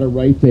the water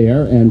right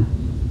there, and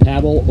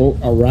paddle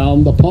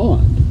around the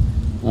pond.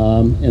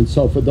 And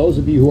so for those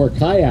of you who are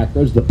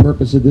kayakers, the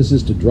purpose of this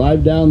is to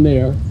drive down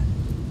there,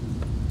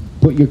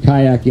 put your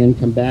kayak in,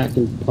 come back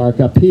and park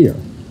up here.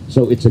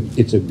 So it's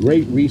a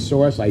great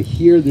resource. I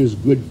hear there's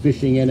good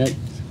fishing in it.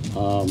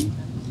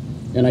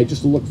 And I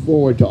just look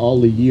forward to all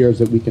the years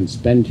that we can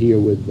spend here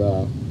with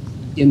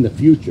in the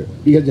future,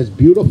 because it's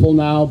beautiful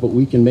now, but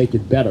we can make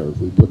it better if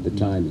we put the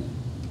time in.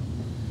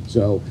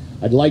 So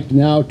I'd like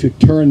now to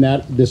turn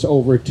this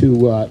over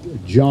to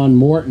John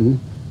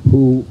Morton,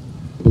 who,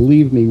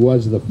 believe me,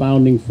 was the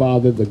founding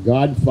father, the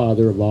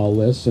godfather of all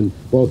this, and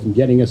both in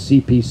getting a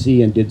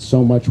CPC and did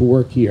so much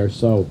work here.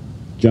 So,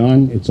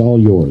 John, it's all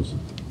yours.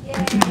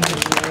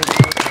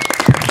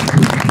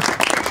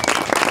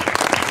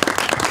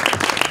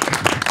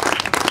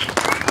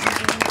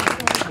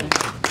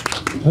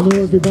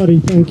 Hello, everybody.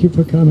 Thank you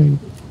for coming.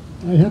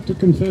 I have to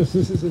confess,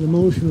 this is an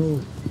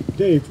emotional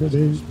day for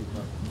me.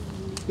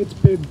 It's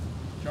been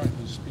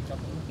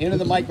Into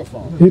the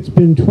microphone. It's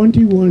been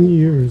 21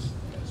 years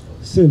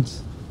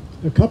since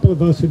a couple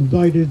of us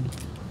invited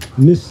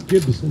Miss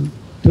Gibson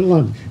to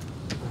lunch,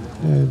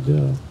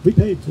 and we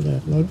paid for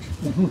that lunch.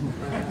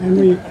 And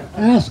we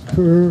asked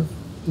her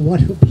what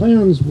her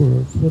plans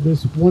were for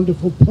this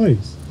wonderful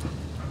place,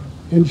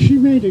 and she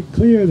made it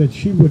clear that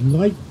she would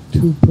like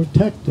to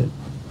protect it.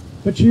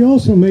 But she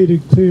also made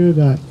it clear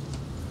that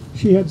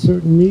she had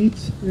certain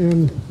needs,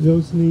 and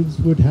those needs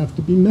would have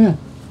to be met.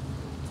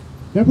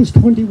 That was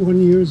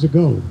 21 years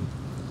ago.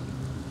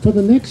 For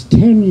the next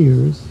 10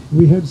 years,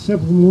 we had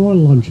several more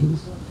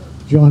lunches.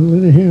 John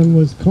Linehan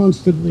was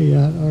constantly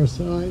at our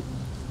side,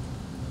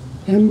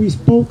 and we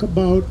spoke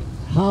about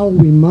how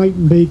we might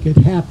make it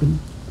happen.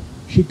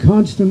 She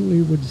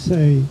constantly would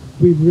say,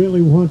 we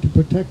really want to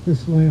protect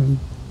this land.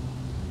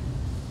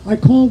 I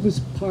call this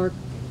park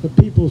the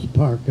People's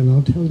Park, and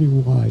I'll tell you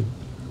why.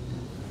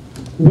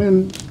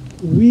 When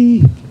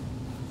we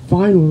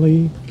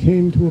finally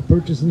came to a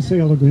purchase and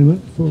sale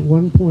agreement for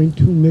 $1.2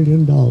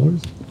 million,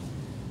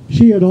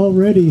 she had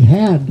already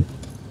had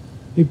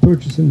a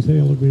purchase and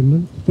sale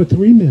agreement for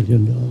 $3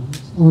 million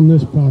on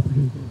this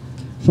property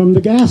from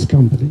the gas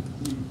company,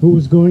 who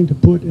was going to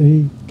put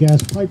a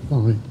gas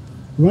pipeline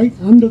right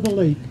under the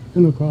lake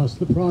and across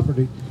the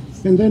property,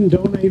 and then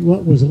donate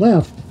what was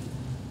left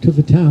to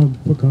the town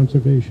for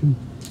conservation.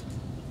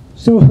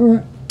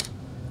 So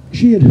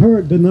she had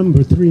heard the number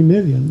 $3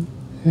 million,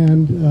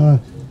 and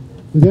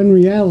then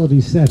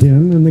reality set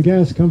in, and the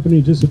gas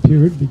company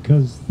disappeared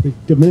because the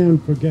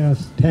demand for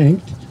gas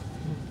tanked.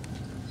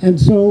 And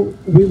so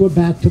we were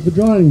back to the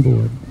drawing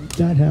board.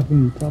 That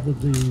happened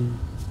probably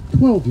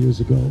 12 years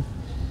ago.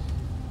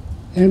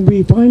 And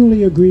we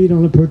finally agreed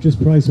on a purchase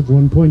price of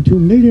 $1.2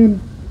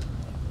 million,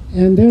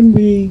 and then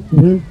we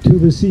went to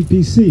the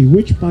CPC,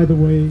 which, by the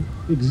way,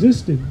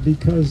 existed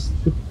because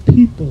the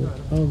people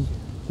of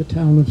the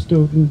town of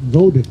Stoughton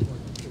voted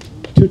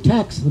to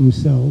tax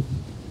themselves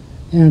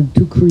and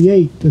to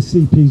create the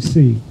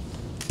CPC.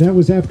 That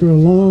was after a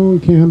long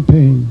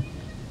campaign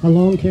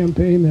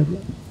that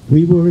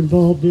we were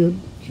involved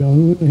in.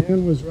 John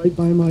Linehan was right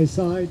by my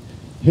side,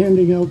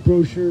 handing out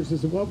brochures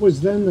as what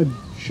was then the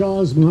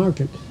Shaw's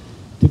Market,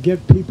 to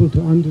get people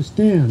to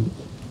understand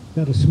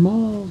that a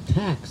small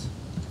tax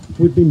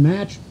would be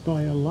matched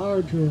by a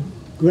larger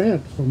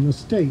grant from the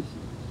state.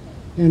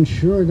 And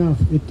sure enough,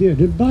 it did.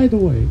 And by the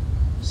way,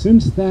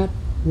 since that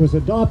was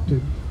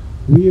adopted,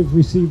 we have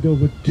received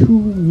over $2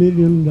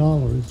 million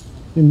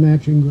in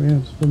matching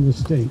grants from the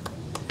state.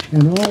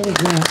 And all of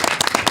that,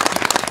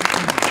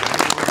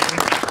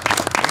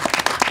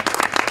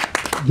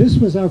 this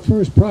was our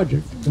first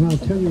project. And I'll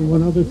tell you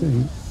one other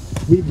thing.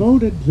 We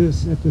voted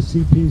this at the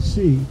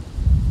CPC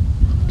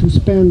to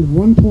spend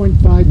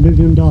 $1.5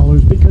 million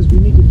because we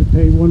needed to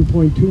pay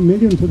 $1.2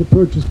 million for the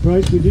purchase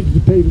price. We needed to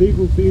pay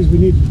legal fees, we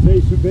needed to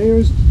pay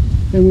surveyors,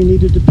 and we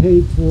needed to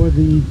pay for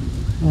the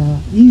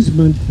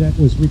easement that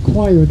was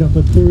required of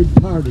a third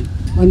party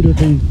under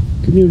the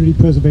Community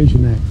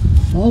Preservation Act.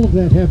 All of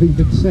that having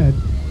been said,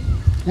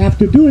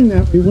 after doing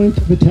that, we went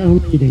to the town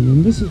meeting,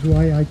 and this is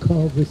why I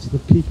call this the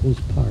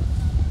People's Park.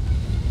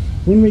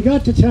 When we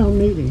got to town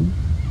meeting,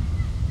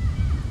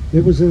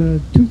 it was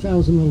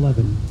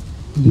 2011.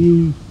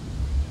 The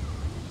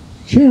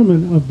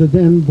chairman of the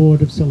then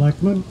Board of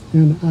Selectmen,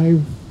 and I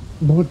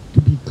want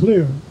to be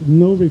clear,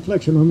 no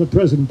reflection on the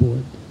present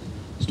board,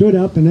 stood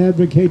up and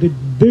advocated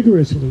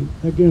vigorously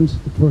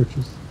against the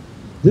purchase.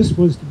 This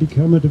was to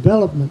become a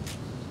development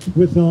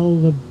with all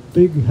the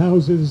big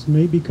houses,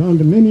 maybe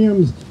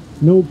condominiums,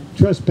 no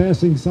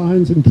trespassing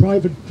signs, and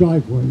private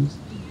driveways.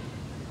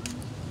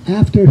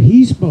 After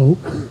he spoke,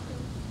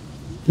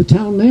 the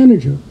town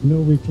manager,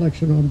 no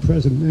reflection on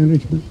present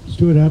management,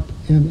 stood up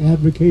and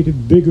advocated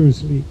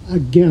vigorously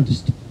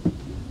against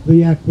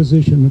the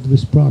acquisition of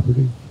this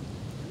property.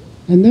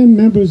 And then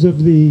members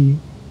of the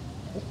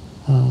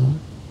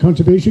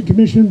Conservation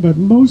Commission, but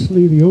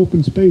mostly the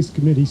Open Space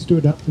Committee,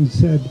 stood up and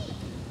said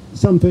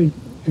something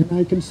and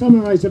I can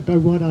summarize it by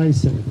what I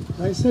said.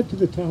 I said to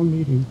the town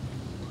meeting,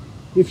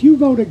 if you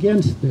vote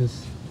against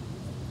this,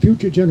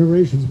 future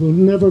generations will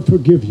never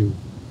forgive you.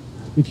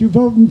 If you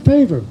vote in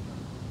favor,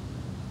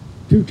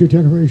 future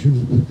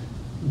generations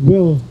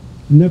will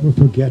never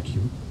forget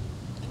you.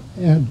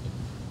 And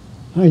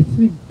I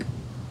think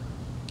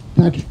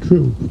that's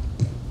true.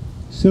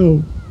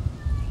 So,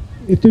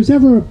 if there's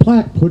ever a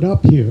plaque put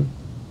up here,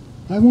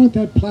 I want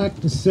that plaque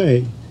to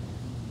say,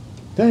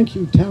 thank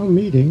you, town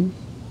meeting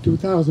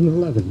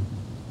 2011.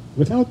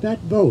 Without that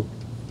vote,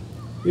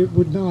 it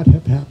would not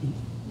have happened.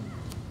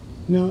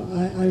 Now,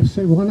 I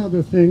say one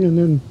other thing and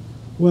then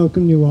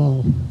welcome you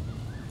all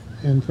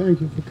and thank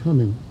you for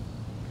coming.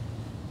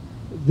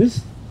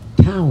 This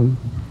town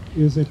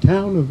is a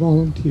town of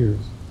volunteers.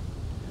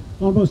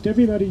 Almost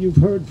everybody you've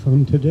heard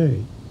from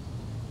today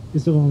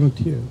is a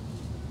volunteer.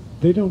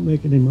 They don't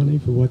make any money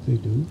for what they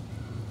do.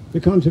 The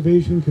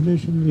Conservation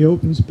Commission, the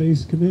Open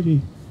Space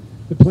Committee,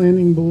 the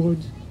planning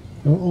boards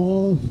are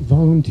all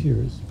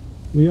volunteers.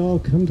 We all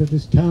come to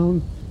this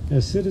town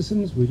as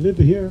citizens, we live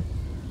here,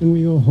 and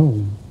we go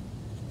home.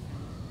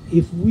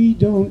 If we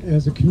don't,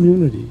 as a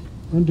community,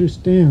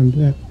 understand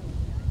that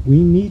we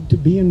need to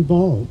be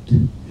involved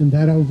and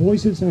that our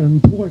voices are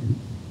important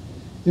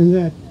and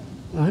that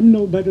I'm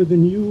no better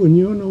than you and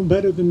you're no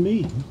better than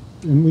me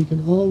and we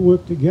can all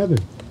work together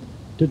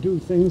to do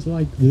things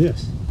like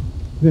this,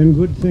 then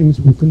good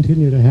things will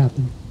continue to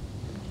happen.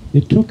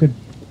 It took a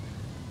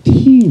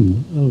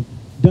team of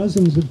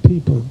dozens of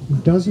people,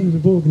 dozens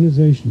of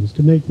organizations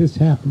to make this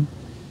happen,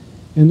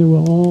 and they were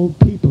all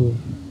people,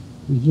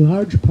 in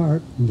large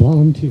part,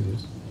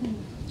 volunteers.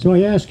 So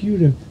I ask you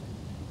to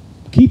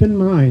keep in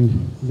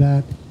mind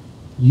that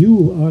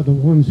you are the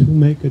ones who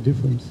make a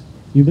difference.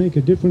 You make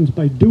a difference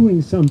by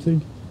doing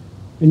something,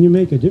 and you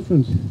make a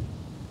difference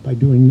by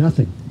doing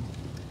nothing.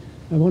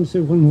 I want to say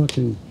one more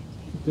thing.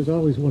 There's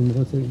always one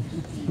more thing.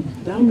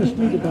 Down the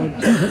street,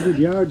 about 200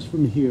 yards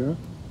from here,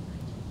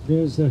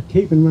 there's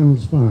Cape and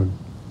Reynolds Farm.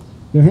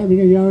 They're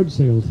having a yard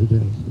sale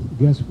today.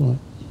 Guess what?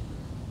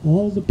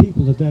 All the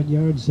people at that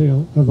yard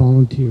sale are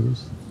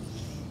volunteers.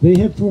 They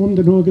have formed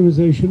an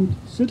organization.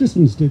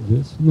 Citizens did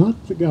this,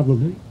 not the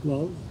government.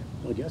 Well,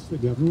 I guess the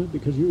government,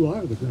 because you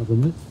are the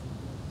government.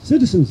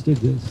 Citizens did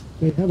this.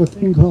 They have a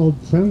thing called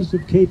Friends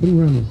of Cape and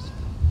Reynolds.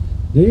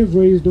 They have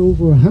raised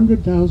over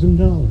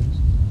 $100,000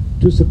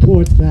 to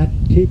support that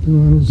Cape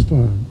and Reynolds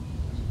farm.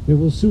 There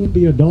will soon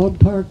be a dog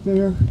park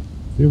there.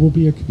 There will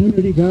be a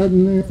community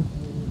garden there.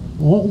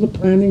 All the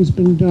planning's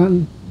been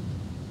done,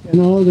 and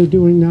all they're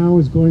doing now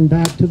is going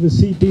back to the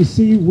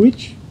CPC,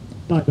 which,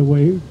 by the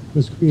way,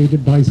 was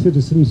created by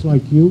citizens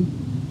like you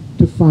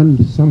to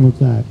fund some of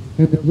that,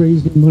 and they're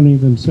raising money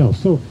themselves.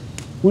 So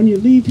when you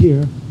leave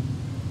here,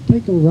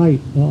 take a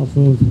right off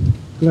of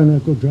Glen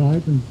Echo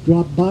Drive and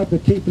drop by the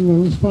Cape and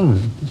Reynolds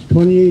Farm. It's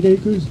 28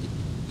 acres.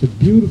 It's a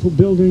beautiful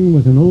building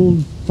with an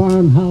old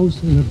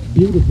farmhouse and a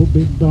beautiful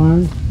big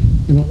barn,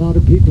 and a lot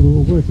of people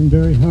who are working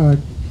very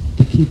hard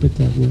to keep it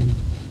that way.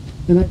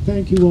 And I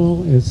thank you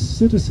all as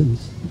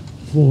citizens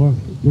for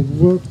the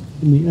work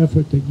and the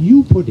effort that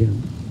you put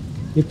in.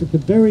 If at the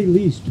very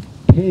least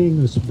paying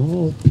a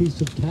small piece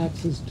of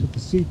taxes to the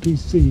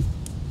CPC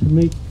to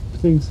make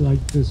things like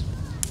this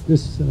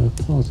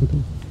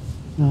possible.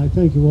 I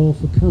thank you all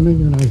for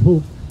coming, and I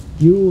hope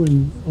you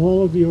and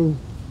all of your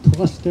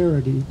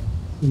posterity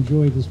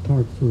enjoy this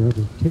park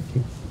forever. Take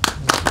care.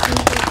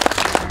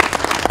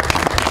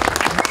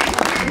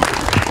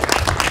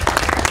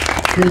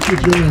 Thank you,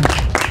 James.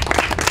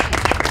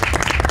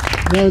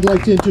 Now I'd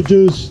like to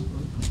introduce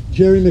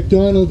Jerry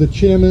McDonald, the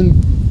chairman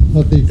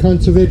of the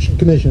Conservation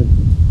Commission.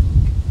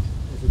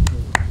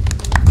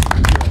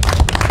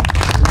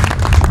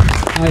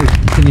 Hi,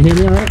 can you hear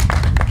me all right?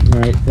 All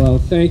right, well,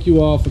 thank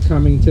you all for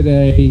coming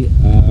today.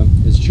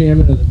 As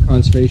chairman of the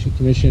Conservation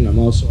Commission, I'm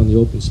also on the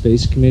Open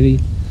Space Committee.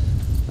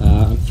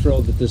 I'm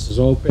thrilled that this is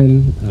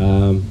open.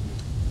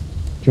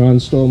 John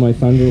stole my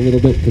thunder a little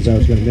bit because I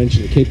was going to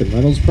mention the Cape and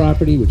Reynolds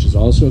property, which is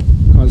also a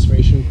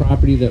conservation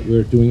property that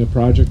we're doing a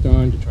project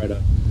on to try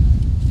to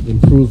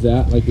improve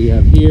that like we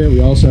have here. We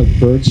also have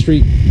Bird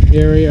Street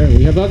area, and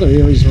we have other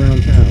areas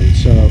around town.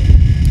 So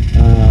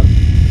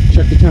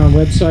check the town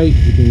website.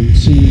 You can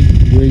see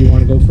where you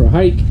want to go for a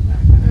hike.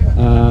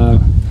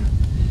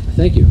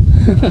 Thank you.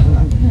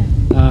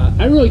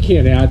 I really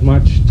can't add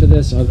much to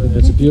this other than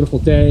it's a beautiful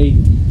day.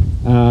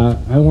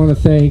 I want to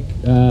thank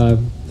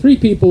 3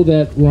 people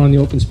that were on the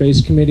Open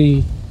Space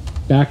Committee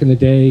back in the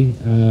day.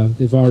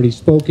 They've already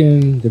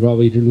spoken, they've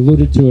already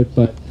alluded to it,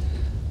 but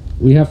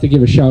we have to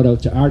give a shout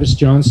out to Artis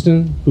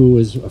Johnston, who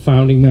is a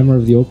founding member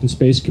of the Open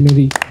Space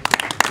Committee.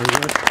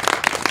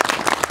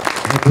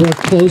 I work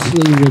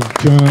closely with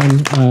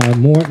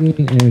John Morton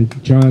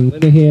and John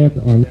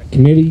Linehan on that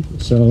committee,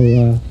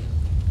 so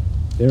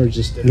they're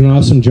just did an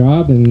awesome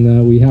job,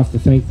 and we have to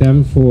thank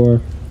them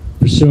for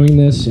pursuing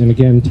this, and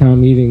again,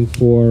 town meeting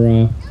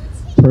for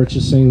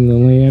purchasing the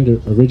land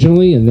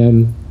originally, and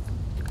then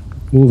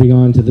moving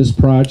on to this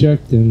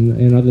project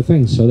and other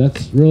things. So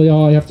that's really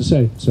all I have to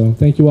say. So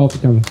thank you all for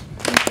coming.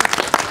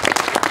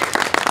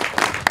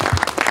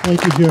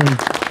 Thank you, Jerry.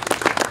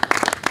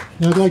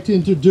 Now I'd like to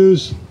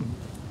introduce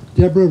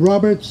Deborah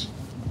Roberts,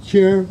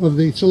 Chair of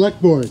the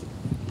Select Board.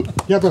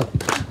 Deborah.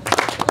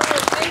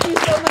 Thank you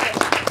so much.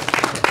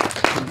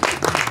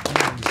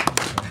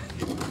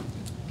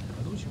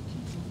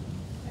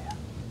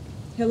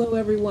 Hello,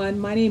 everyone.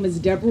 My name is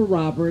Deborah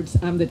Roberts.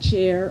 I'm the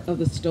chair of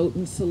the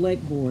Stoughton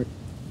Select Board.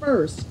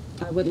 First,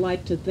 I would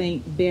like to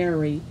thank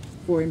Barry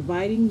for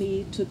inviting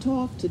me to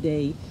talk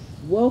today,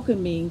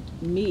 welcoming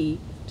me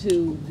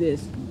to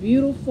this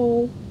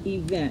beautiful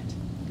event,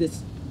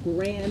 this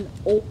grand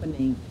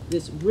opening,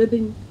 this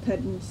ribbon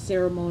cutting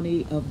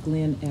ceremony of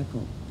Glen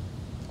Echo.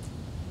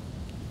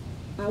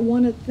 I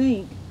want to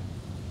thank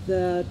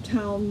the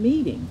town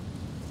meeting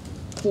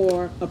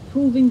for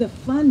approving the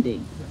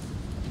funding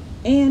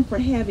and for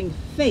having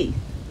faith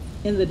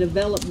in the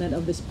development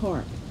of this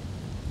park.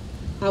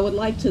 I would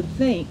like to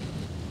thank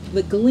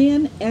the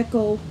Glen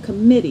Echo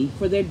Committee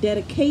for their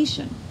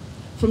dedication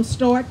from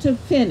start to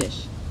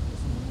finish,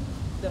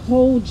 the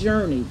whole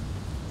journey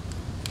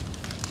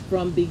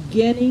from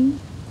beginning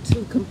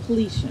to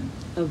completion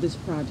of this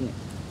project.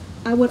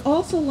 I would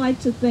also like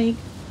to thank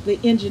the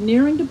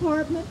engineering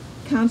department,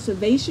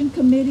 conservation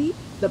committee,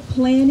 the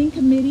planning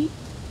committee,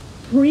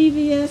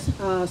 previous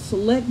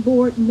select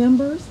board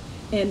members,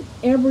 and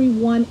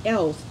everyone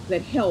else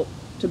that helped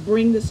to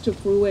bring this to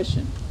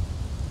fruition.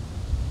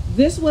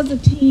 This was a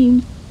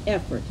team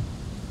effort,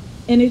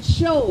 and it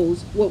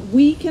shows what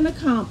we can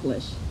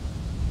accomplish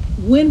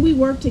when we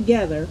work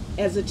together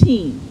as a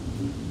team,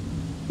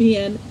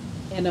 being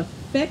an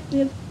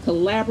effective,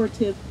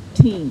 collaborative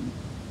team.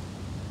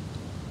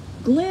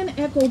 Glen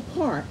Echo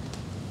Park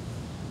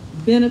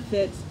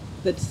benefits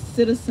the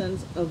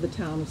citizens of the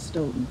town of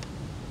Stoughton.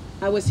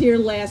 I was here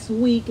last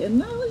week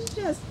and I was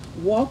just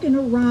walking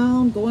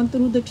around, going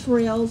through the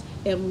trails,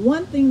 and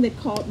one thing that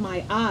caught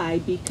my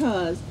eye,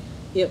 because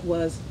the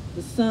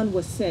sun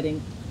was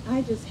setting,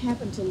 I just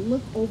happened to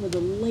look over the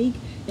lake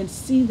and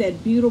see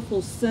that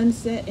beautiful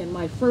sunset, and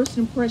my first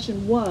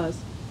impression was,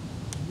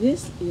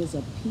 this is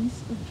a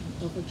piece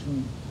of a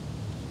dream.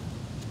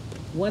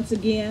 Once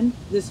again,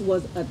 this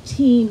was a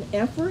team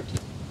effort,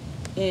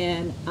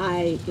 and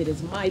it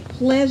is my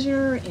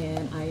pleasure,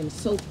 and I am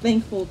so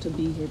thankful to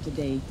be here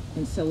today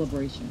in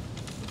celebration.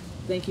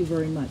 Thank you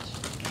very much.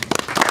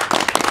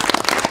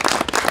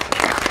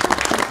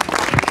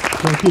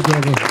 Thank you,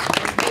 Deborah.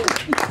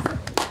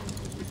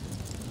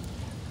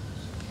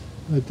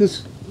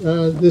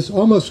 This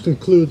almost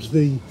concludes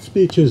the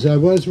speeches. I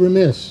was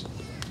remiss.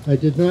 I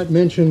did not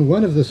mention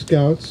one of the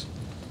scouts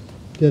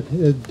that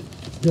had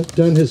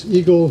done his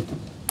Eagle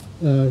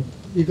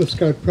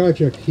Scout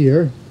project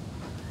here,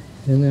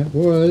 and that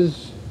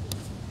was,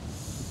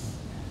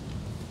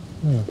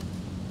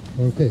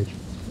 wrong page.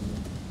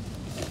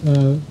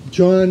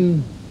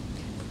 John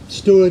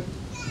Stewart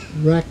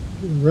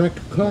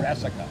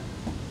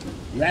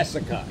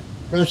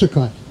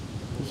Rassicott.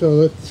 So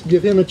let's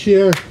give him a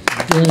cheer.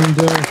 And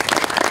all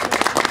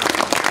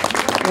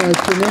right,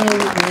 so now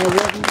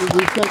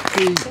we've got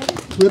the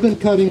ribbon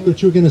cutting,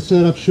 which we're going to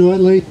set up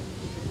shortly.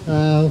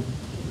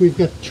 We've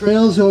got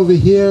trails over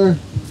here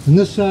on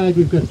this side.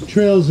 We've got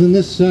trails on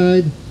this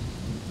side.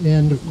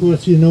 And of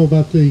course, you know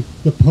about the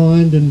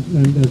pond and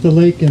the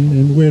lake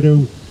and where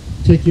to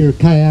take your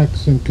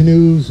kayaks and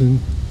canoes and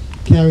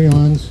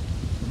carry-ons.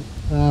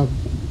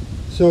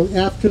 So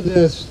after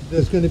this,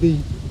 there's going to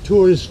be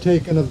tours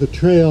taken of the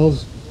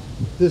trails.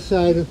 This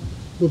side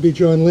will be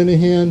John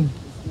Linehan,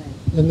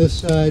 and this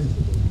side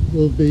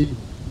will be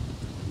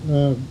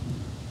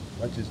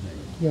What's his name?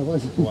 yeah,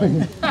 what's his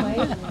name?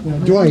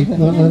 Dwight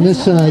on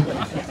this side,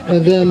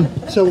 and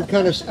then so we'll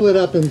kind of split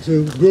up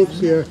into groups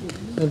here,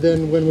 and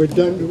then when we're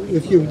done,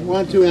 if you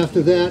want to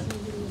after that,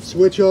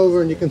 switch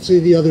over and you can see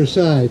the other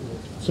side.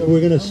 So we're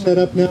going to set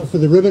up now for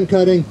the ribbon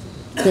cutting.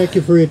 Thank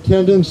you for your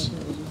attendance.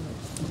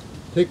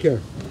 Take care.